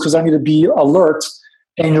 espressos because I need to be alert.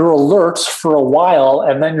 And you're alert for a while,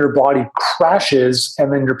 and then your body crashes,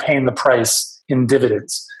 and then you're paying the price in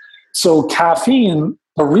dividends. So caffeine,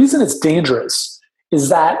 the reason it's dangerous is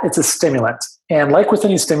that it's a stimulant. And like with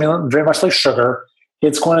any stimulant, very much like sugar,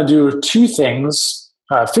 it's going to do 2 things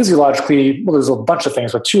physiologically. Well, there's a bunch of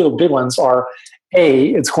things, but 2 of the big ones are, A,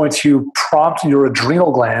 it's going to prompt your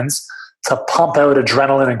adrenal glands to pump out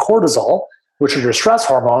adrenaline and cortisol, which are your stress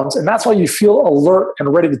hormones. And that's why you feel alert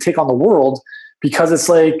and ready to take on the world, because it's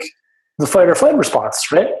like the fight or flight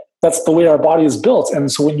response, right? That's the way our body is built.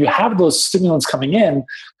 And so when you have those stimulants coming in,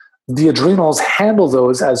 the adrenals handle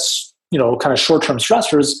those as, kind of short-term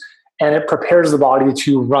stressors, and it prepares the body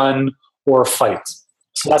to run or fight.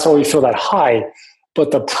 So that's why we feel that high.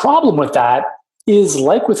 But the problem with that is,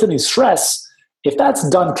 like with any stress, if that's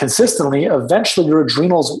done consistently, eventually your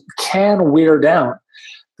adrenals can wear down.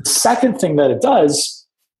 The second thing that it does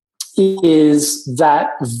is that,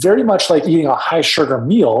 very much like eating a high sugar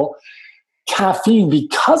meal, caffeine,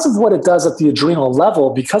 because of what it does at the adrenal level,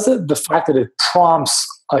 because of the fact that it prompts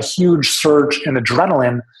a huge surge in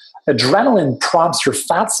adrenaline prompts your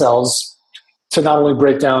fat cells to not only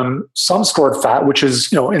break down some stored fat, which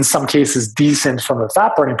is, in some cases decent from a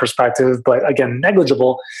fat burning perspective, but again,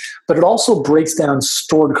 negligible, but it also breaks down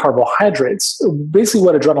stored carbohydrates. Basically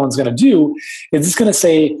what adrenaline is going to do is it's going to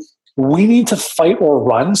say, we need to fight or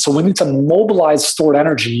run, so we need to mobilize stored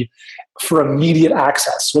energy for immediate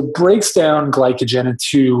access. So it breaks down glycogen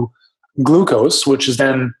into glucose, which is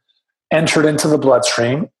then entered into the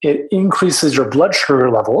bloodstream. It increases your blood sugar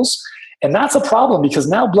levels, and that's a problem because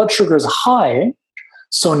now blood sugar is high.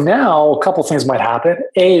 So now a couple things might happen.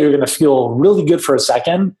 A, you're going to feel really good for a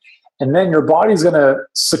second, and then your body's going to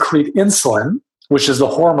secrete insulin, which is the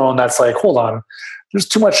hormone that's like, hold on, there's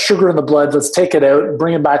too much sugar in the blood. Let's take it out and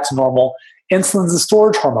bring it back to normal. Insulin's a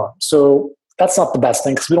storage hormone. So that's not the best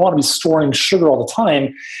thing because we don't want to be storing sugar all the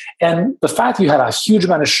time. And the fact that you had a huge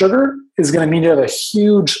amount of sugar is going to mean you have a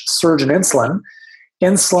huge surge in insulin.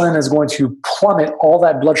 Insulin is going to plummet all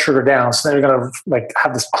that blood sugar down. So then you're going to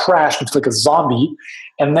have this crash and feel like a zombie.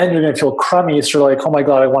 And then you're going to feel crummy. So you're like, oh my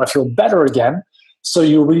God, I want to feel better again. So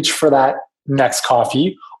you reach for that next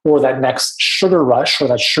coffee or that next sugar rush or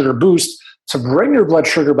that sugar boost to bring your blood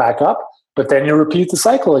sugar back up, but then you repeat the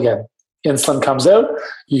cycle again. Insulin comes out,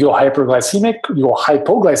 you go hyperglycemic, you go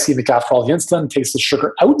hypoglycemic after all the insulin takes the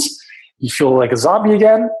sugar out, you feel like a zombie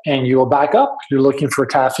again, and you go back up, you're looking for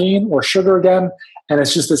caffeine or sugar again, and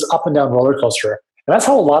it's just this up and down roller coaster. And that's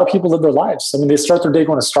how a lot of people live their lives. I mean, they start their day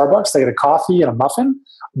going to Starbucks, they get a coffee and a muffin,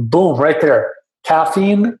 boom, right there.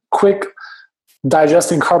 Caffeine, quick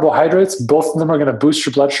digesting carbohydrates, both of them are going to boost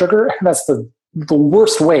your blood sugar, and that's the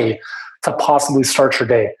worst way to possibly start your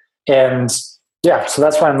day. And yeah, so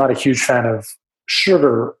that's why I'm not a huge fan of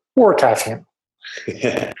sugar or caffeine.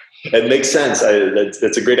 It makes sense.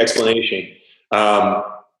 That's a great explanation. The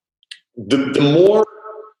more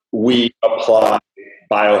we apply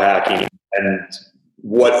biohacking and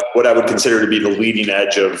what I would consider to be the leading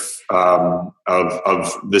edge of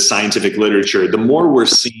the scientific literature, the more we're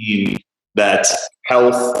seeing that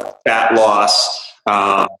health, fat loss,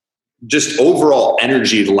 just overall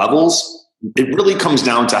energy levels, it really comes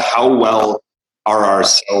down to how well are our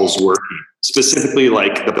cells working, specifically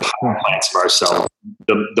like the power plants of our cells,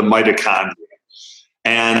 the mitochondria.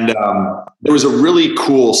 And there was a really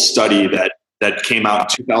cool study that came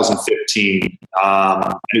out in 2015.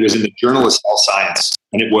 And it was in the Journal of Cell Science.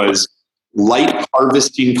 And it was light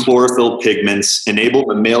harvesting chlorophyll pigments enable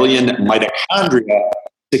mammalian mitochondria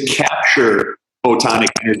to capture photonic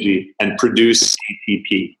energy and produce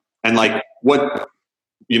ATP. And like what,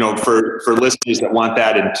 for listeners that want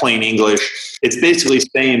that in plain English, it's basically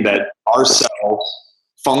saying that our cells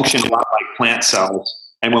function a lot like plant cells.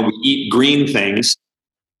 And when we eat green things,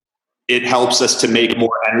 it helps us to make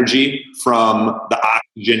more energy from the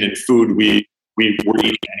oxygen and food we were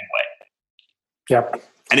eating anyway. Yep.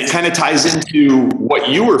 And it kind of ties into what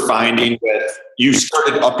you were finding with, you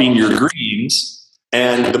started upping your greens,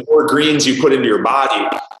 and the more greens you put into your body,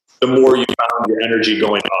 the more you found your energy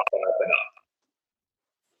going up and up and up.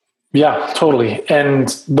 Yeah, totally. And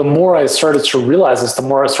the more I started to realize this, the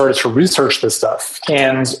more I started to research this stuff.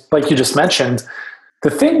 And like you just mentioned, the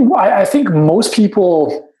thing I think most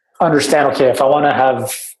people understand, okay, if I want to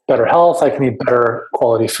have better health, I can eat better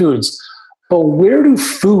quality foods. But where do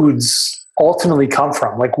foods ultimately come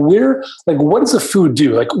from? Like what does a food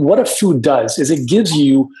do? Like what a food does is it gives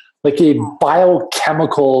you like a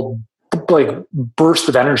biochemical like burst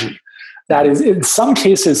of energy that is in some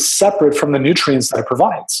cases separate from the nutrients that it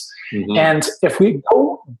provides. Mm-hmm. And if we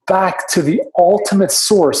go back to the ultimate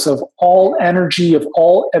source of all energy, of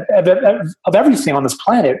everything on this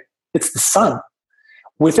planet, it's the sun.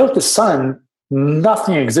 Without the sun,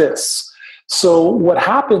 nothing exists. So what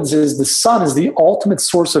happens is the sun is the ultimate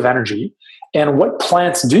source of energy. And what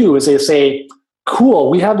plants do is they say, cool,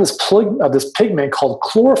 we have this pigment called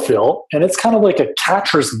chlorophyll, and it's kind of like a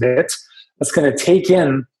catcher's mitt that's going to take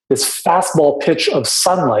in this fastball pitch of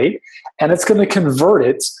sunlight, and it's going to convert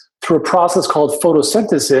it through a process called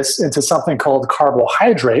photosynthesis into something called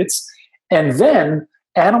carbohydrates. And then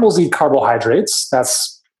animals eat carbohydrates.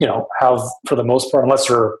 That's, how for the most part, unless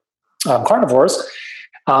you're carnivores.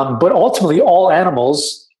 But ultimately, all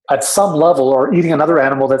animals at some level are eating another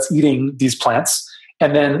animal that's eating these plants.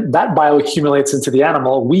 And then that bioaccumulates into the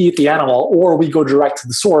animal. We eat the animal, or we go direct to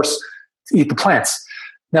the source to eat the plants.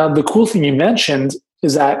 Now, the cool thing you mentioned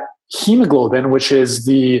is that hemoglobin, which is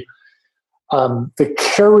the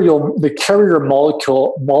carrier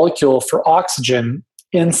molecule for oxygen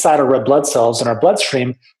inside our red blood cells in our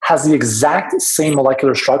bloodstream, has the exact same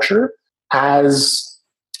molecular structure as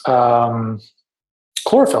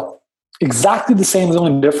chlorophyll. Exactly the same. The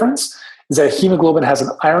only difference is that hemoglobin has an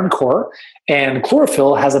iron core and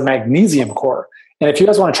chlorophyll has a magnesium core. And if you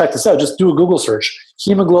guys want to check this out, just do a Google search.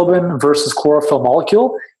 Hemoglobin versus chlorophyll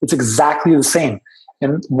molecule. It's exactly the same.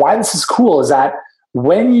 And why this is cool is that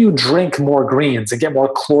when you drink more greens and get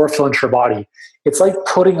more chlorophyll into your body, it's like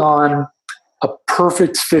putting on a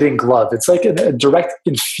perfect fitting glove. It's like a direct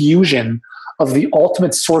infusion of the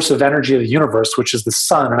ultimate source of energy of the universe, which is the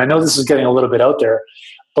sun. And I know this is getting a little bit out there,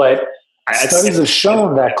 but studies have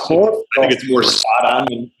shown that chlorophyll... I think it's more spot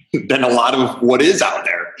on than a lot of what is out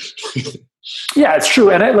there. Yeah, it's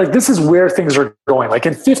true. And this is where things are going. Like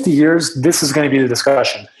in 50 years, this is going to be the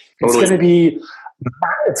discussion. Totally.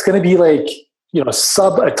 It's going to be like,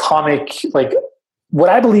 subatomic, like what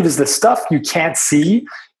I believe is the stuff you can't see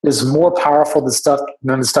is more powerful than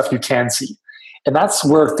the stuff you can see. And that's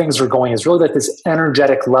where things are going, is really like this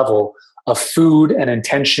energetic level of food and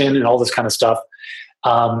intention and all this kind of stuff.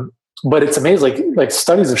 But it's amazing. Like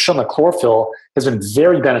studies have shown that chlorophyll has been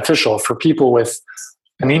very beneficial for people with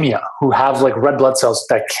anemia who have like red blood cells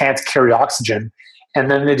that can't carry oxygen. And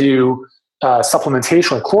then they do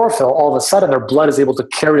supplementation with chlorophyll. All of a sudden, their blood is able to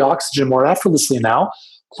carry oxygen more effortlessly now.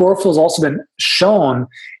 Chlorophyll has also been shown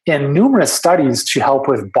in numerous studies to help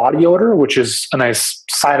with body odor, which is a nice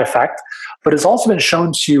side effect, but it's also been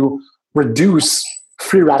shown to reduce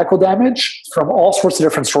free radical damage from all sorts of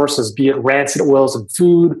different sources, be it rancid oils in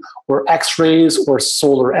food or x-rays or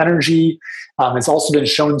solar energy. It's also been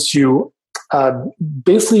shown to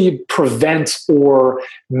basically prevent or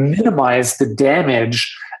minimize the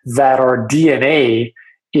damage that our DNA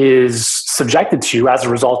is subjected to as a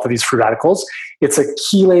result of these free radicals. It's a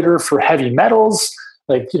chelator for heavy metals,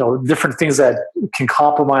 different things that can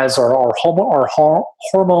compromise our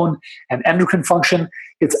hormone and endocrine function.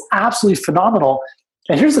 It's absolutely phenomenal.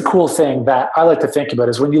 And here's the cool thing that I like to think about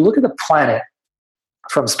is when you look at the planet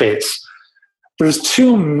from space, there's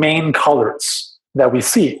two main colors that we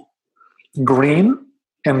see, green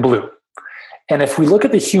and blue. And if we look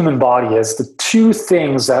at the human body as the two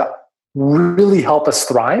things that really help us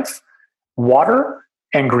thrive, water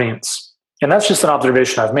and greens. And that's just an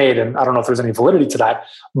observation I've made, and I don't know if there's any validity to that,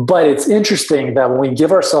 but it's interesting that when we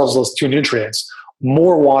give ourselves those two nutrients,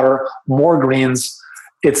 more water, more greens,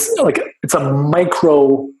 it's a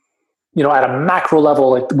micro, at a macro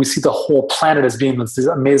level, like we see the whole planet as being this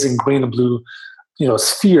amazing green and blue,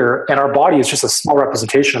 sphere, and our body is just a small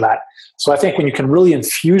representation of that. So I think when you can really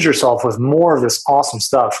infuse yourself with more of this awesome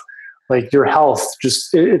stuff, like your health,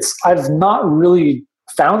 I've not really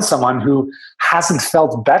found someone who hasn't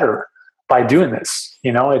felt better by doing this.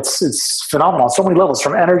 It's phenomenal on so many levels,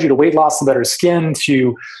 from energy to weight loss to better skin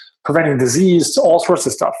to preventing disease to all sorts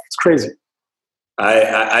of stuff. It's crazy.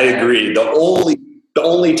 I agree. The only the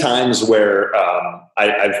only times where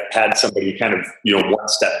I've had somebody kind of, one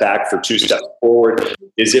step back for two steps forward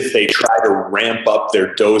is if they try to ramp up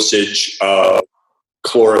their dosage of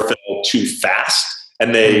chlorophyll too fast,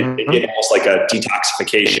 and they get almost like a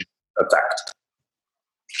detoxification effect.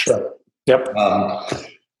 Sure. Yep.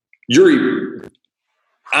 Yuri,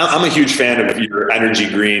 I'm a huge fan of your energy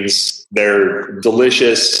greens. They're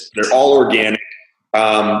delicious. They're all organic.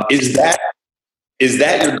 Is that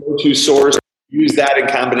your go-to source? Use that in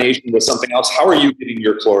combination with something else? How are you getting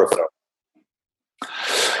your chlorophyll?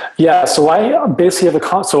 Yeah, so I basically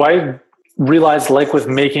have so I realized, like with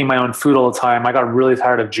making my own food all the time, I got really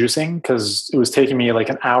tired of juicing because it was taking me like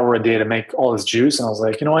an hour a day to make all this juice. And I was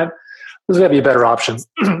like, you know what? There's got to be a better option.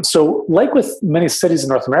 So like with many cities in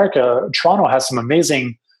North America, Toronto has some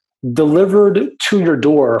amazing delivered to your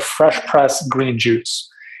door fresh pressed green juice.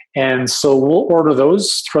 And so we'll order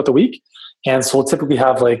those throughout the week. And so we'll typically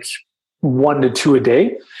have like 1 to 2 a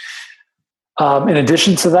day. In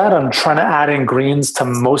addition to that, I'm trying to add in greens to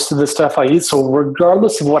most of the stuff I eat. So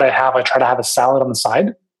regardless of what I have, I try to have a salad on the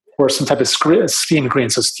side or some type of steamed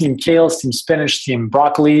green. So steamed kale, steamed spinach, steamed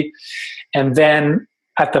broccoli. And then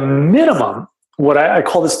at the minimum, what I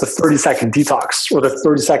call this the 30-second detox or the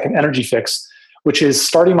 30-second energy fix, which is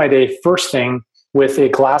starting my day first thing with a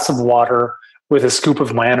glass of water with a scoop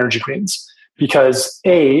of my energy greens. Because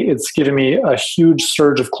it's given me a huge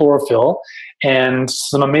surge of chlorophyll and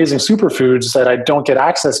some amazing superfoods that I don't get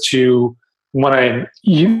access to when I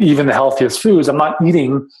eat even the healthiest foods. I'm not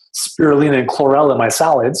eating spirulina and chlorella in my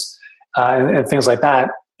salads and things like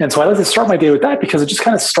that. And so I like to start my day with that because it just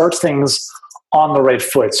kind of starts things on the right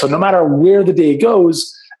foot. So no matter where the day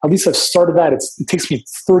goes, at least I've started that. It takes me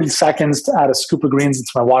 30 seconds to add a scoop of greens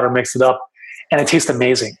into my water, mix it up, and it tastes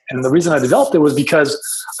amazing. And the reason I developed it was because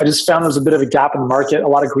I just found there's a bit of a gap in the market. A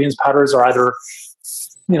lot of greens powders are either,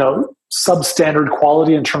 substandard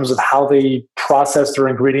quality in terms of how they process their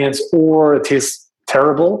ingredients, or it tastes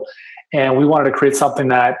terrible. And we wanted to create something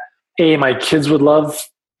that my kids would love,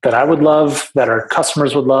 that I would love, that our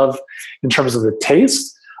customers would love in terms of the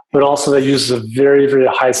taste, but also that uses a very, very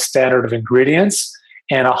high standard of ingredients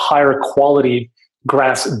and a higher quality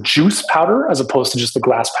grass juice powder as opposed to just the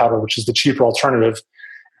grass powder, which is the cheaper alternative.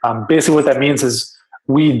 Basically what that means is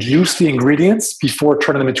we juice the ingredients before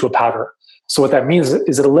turning them into a powder. So what that means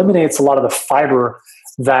is it eliminates a lot of the fiber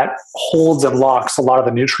that holds and locks a lot of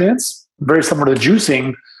the nutrients, very similar to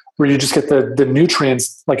juicing, where you just get the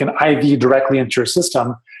nutrients like an IV directly into your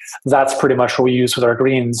system. That's pretty much what we use with our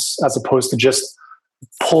greens, as opposed to just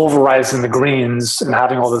pulverizing the greens and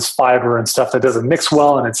having all this fiber and stuff that doesn't mix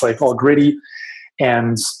well and it's like all gritty.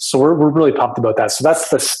 And so we're really pumped about that. So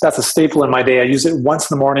that's a staple in my day. I use it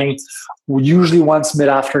once in the morning, usually once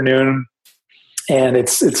mid-afternoon, and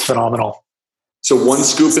it's phenomenal. So 1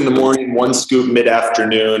 scoop in the morning, 1 scoop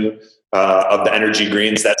mid-afternoon of the energy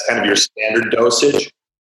greens. That's kind of your standard dosage.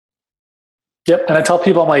 Yep. And I tell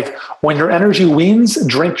people, I'm like, when your energy weans,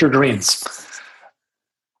 drink your greens.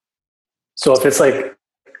 So if it's like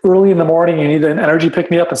early in the morning, you need an energy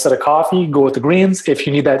pick-me-up instead of coffee, go with the greens. If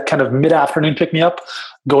you need that kind of mid-afternoon pick-me-up,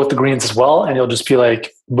 go with the greens as well. And you'll just be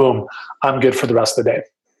like, boom, I'm good for the rest of the day.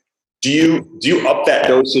 Do you up that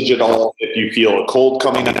dosage at all if you feel a cold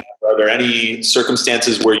coming on? Are there any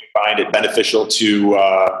circumstances where you find it beneficial to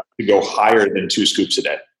go higher than 2 scoops a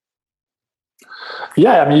day?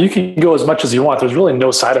 Yeah, I mean, you can go as much as you want. There's really no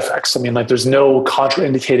side effects. I mean, like there's no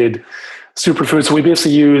contraindicated superfoods. So we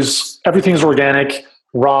basically use everything's organic,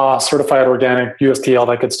 raw, certified organic, USDA, all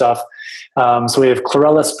that good stuff. So we have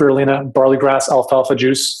chlorella, spirulina, barley grass, alfalfa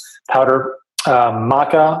juice powder,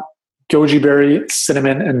 maca, goji berry,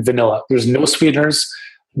 cinnamon, and vanilla. There's no sweeteners.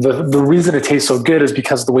 The reason it tastes so good is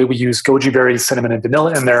because of the way we use goji berry, cinnamon, and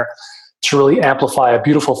vanilla in there to really amplify a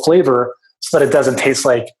beautiful flavor so that it doesn't taste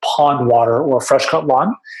like pond water or fresh cut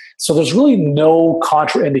lawn. So there's really no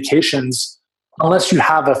contraindications unless you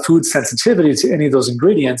have a food sensitivity to any of those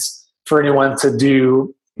ingredients for anyone to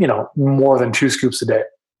do, more than 2 scoops a day.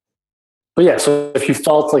 But yeah, so if you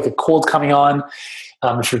felt like a cold coming on,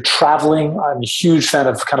 if you're traveling, I'm a huge fan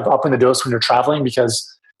of kind of upping the dose when you're traveling because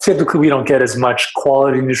typically we don't get as much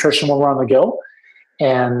quality nutrition when we're on the go.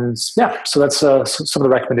 And yeah, so that's some of the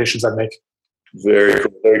recommendations I'd make. Very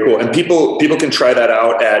cool. Very cool. And people can try that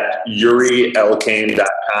out at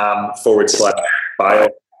yurielkaim.com/bio.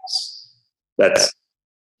 That's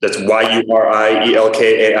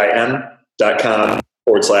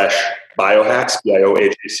YURIELKAIM.com/biohacks,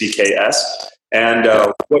 BIOHACKS. And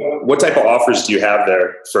what type of offers do you have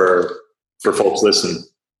there for folks listening?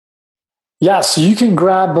 Yeah, so you can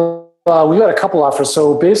grab we got a couple offers.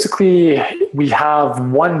 So basically, we have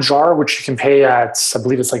one jar which you can pay at, I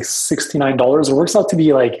believe it's like $69. It works out to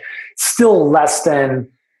be like still less than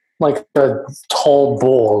like the tall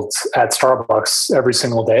bowl at Starbucks every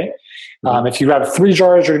single day. If you grab 3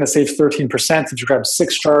 jars, you're going to save 13%. If you grab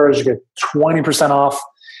 6 jars, you get 20% off.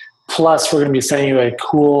 Plus, we're going to be sending you a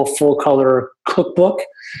cool full color cookbook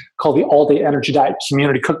called the All Day Energy Diet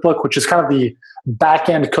Community Cookbook, which is kind of the back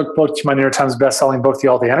end cookbook to my New York Times best-selling book, The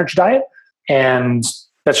All Day Energy Diet. And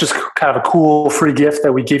that's just kind of a cool free gift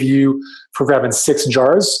that we give you for grabbing 6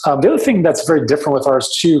 jars. The other thing that's very different with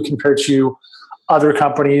ours too, compared to other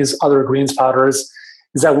companies, other greens powders,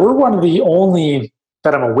 is that we're one of the only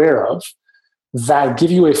that I'm aware of that give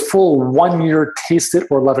you a full 1-year taste it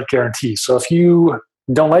or love it guarantee. So if you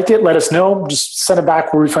don't like it, let us know. Just send it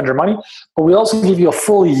back. We'll refund your money. But we also give you a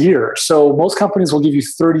full year. So most companies will give you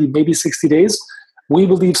 30, maybe 60 days. We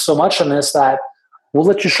believe so much in this that we'll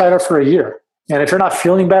let you try it out for a year. And if you're not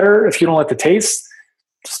feeling better, if you don't like the taste,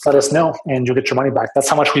 just let us know and you'll get your money back. That's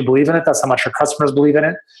how much we believe in it. That's how much our customers believe in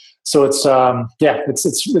it. So it's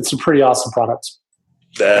it's a pretty awesome product.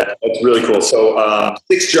 That's really cool. So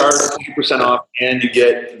 6 jars, 20% off, and you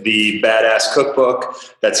get the badass cookbook.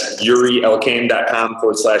 That's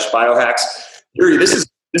YuriAlkaim.com/biohacks. Yuri, this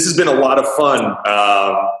has been a lot of fun,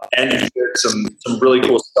 and you shared some really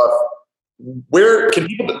cool stuff. Where can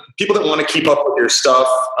people that want to keep up with your stuff,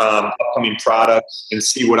 upcoming products, and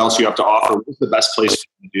see what else you have to offer? What's the best place to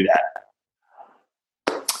do that?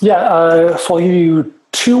 Yeah, so I'll give you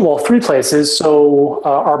 3 places. So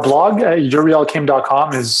our blog at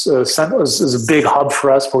YuriAlkaim.com is a big hub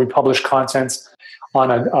for us where we publish content on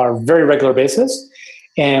a very regular basis.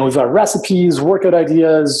 And we've got recipes, workout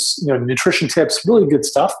ideas, nutrition tips, really good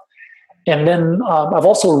stuff. And then I've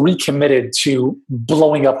also recommitted to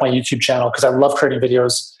blowing up my YouTube channel because I love creating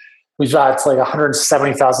videos. We've got like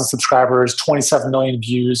 170,000 subscribers, 27 million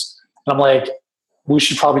views. And I'm like, we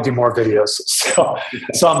should probably do more videos. So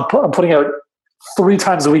I'm putting out 3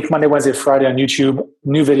 times a week, Monday, Wednesday, Friday on YouTube,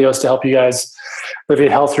 new videos to help you guys live a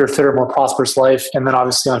healthier, fitter, more prosperous life. And then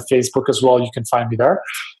obviously on Facebook as well, you can find me there.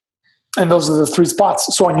 And those are the 3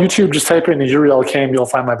 spots. So on YouTube, just type in the Yuri Alkaim, you'll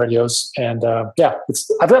find my videos. And I've got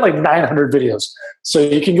like 900 videos. So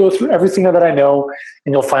you can go through everything that I know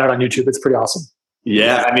and you'll find it on YouTube. It's pretty awesome.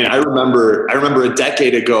 Yeah. I mean, I remember a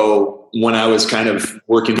decade ago when I was kind of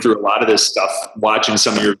working through a lot of this stuff, watching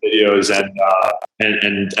some of your videos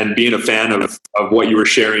and being a fan of what you were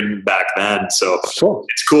sharing back then. So cool.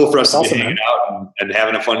 It's cool for us to be hanging out and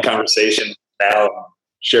having a fun conversation now,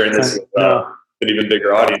 sharing this with an even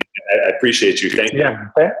bigger audience. I appreciate you. Thank you.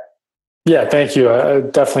 Yeah, thank you. I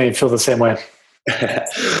definitely feel the same way.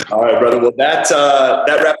 All right, brother. Well, that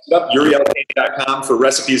wraps it up. YuriAlkaim.com for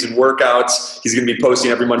recipes and workouts. He's going to be posting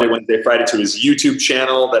every Monday, Wednesday, Friday to his YouTube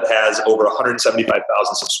channel that has over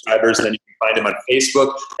 175,000 subscribers. And then you can find him on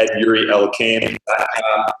Facebook at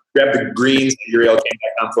YuriAlkaim.com. Grab the greens at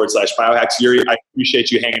YuriAlkaim.com/biohacks. Yuri, I appreciate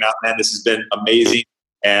you hanging out, man. This has been amazing.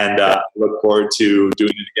 And I look forward to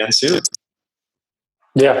doing it again soon.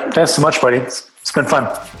 Yeah, thanks so much, buddy. It's been fun.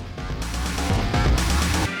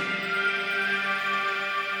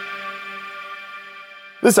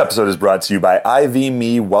 This episode is brought to you by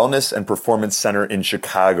IV-Me Wellness and Performance Center in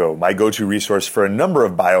Chicago, my go-to resource for a number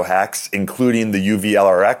of biohacks, including the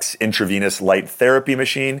UVLRX intravenous light therapy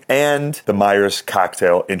machine and the Myers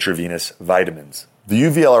Cocktail intravenous vitamins. The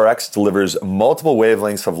UVLRX delivers multiple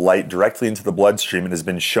wavelengths of light directly into the bloodstream and has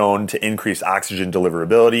been shown to increase oxygen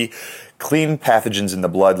deliverability, clean pathogens in the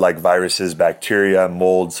blood like viruses, bacteria,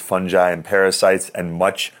 molds, fungi, and parasites, and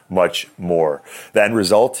much, much more. The end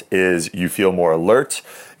result is you feel more alert,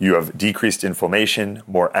 you have decreased inflammation,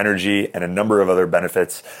 more energy, and a number of other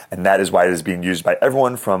benefits, and that is why it is being used by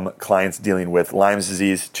everyone from clients dealing with Lyme's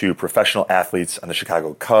disease to professional athletes on the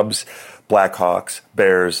Chicago Cubs, Blackhawks,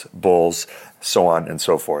 Bears, Bulls, so on and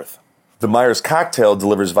so forth. The Myers Cocktail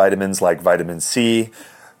delivers vitamins like vitamin C,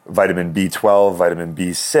 vitamin B12, vitamin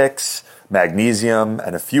B6, magnesium,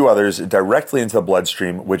 and a few others directly into the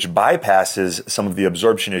bloodstream, which bypasses some of the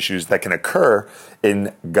absorption issues that can occur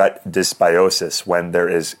in gut dysbiosis when there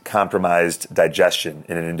is compromised digestion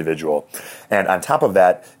in an individual. And on top of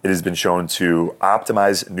that, it has been shown to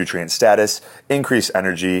optimize nutrient status, increase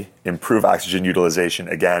energy, improve oxygen utilization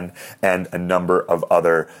again, and a number of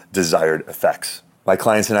other desired effects. My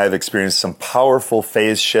clients and I have experienced some powerful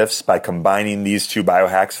phase shifts by combining these 2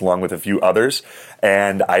 biohacks along with a few others,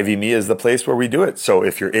 and IV-Me is the place where we do it. So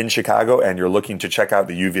if you're in Chicago and you're looking to check out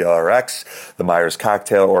the UVLRX, the Myers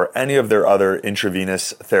Cocktail, or any of their other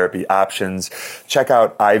intravenous therapy options, check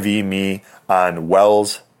out IV-Me on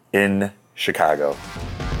Wells in Chicago.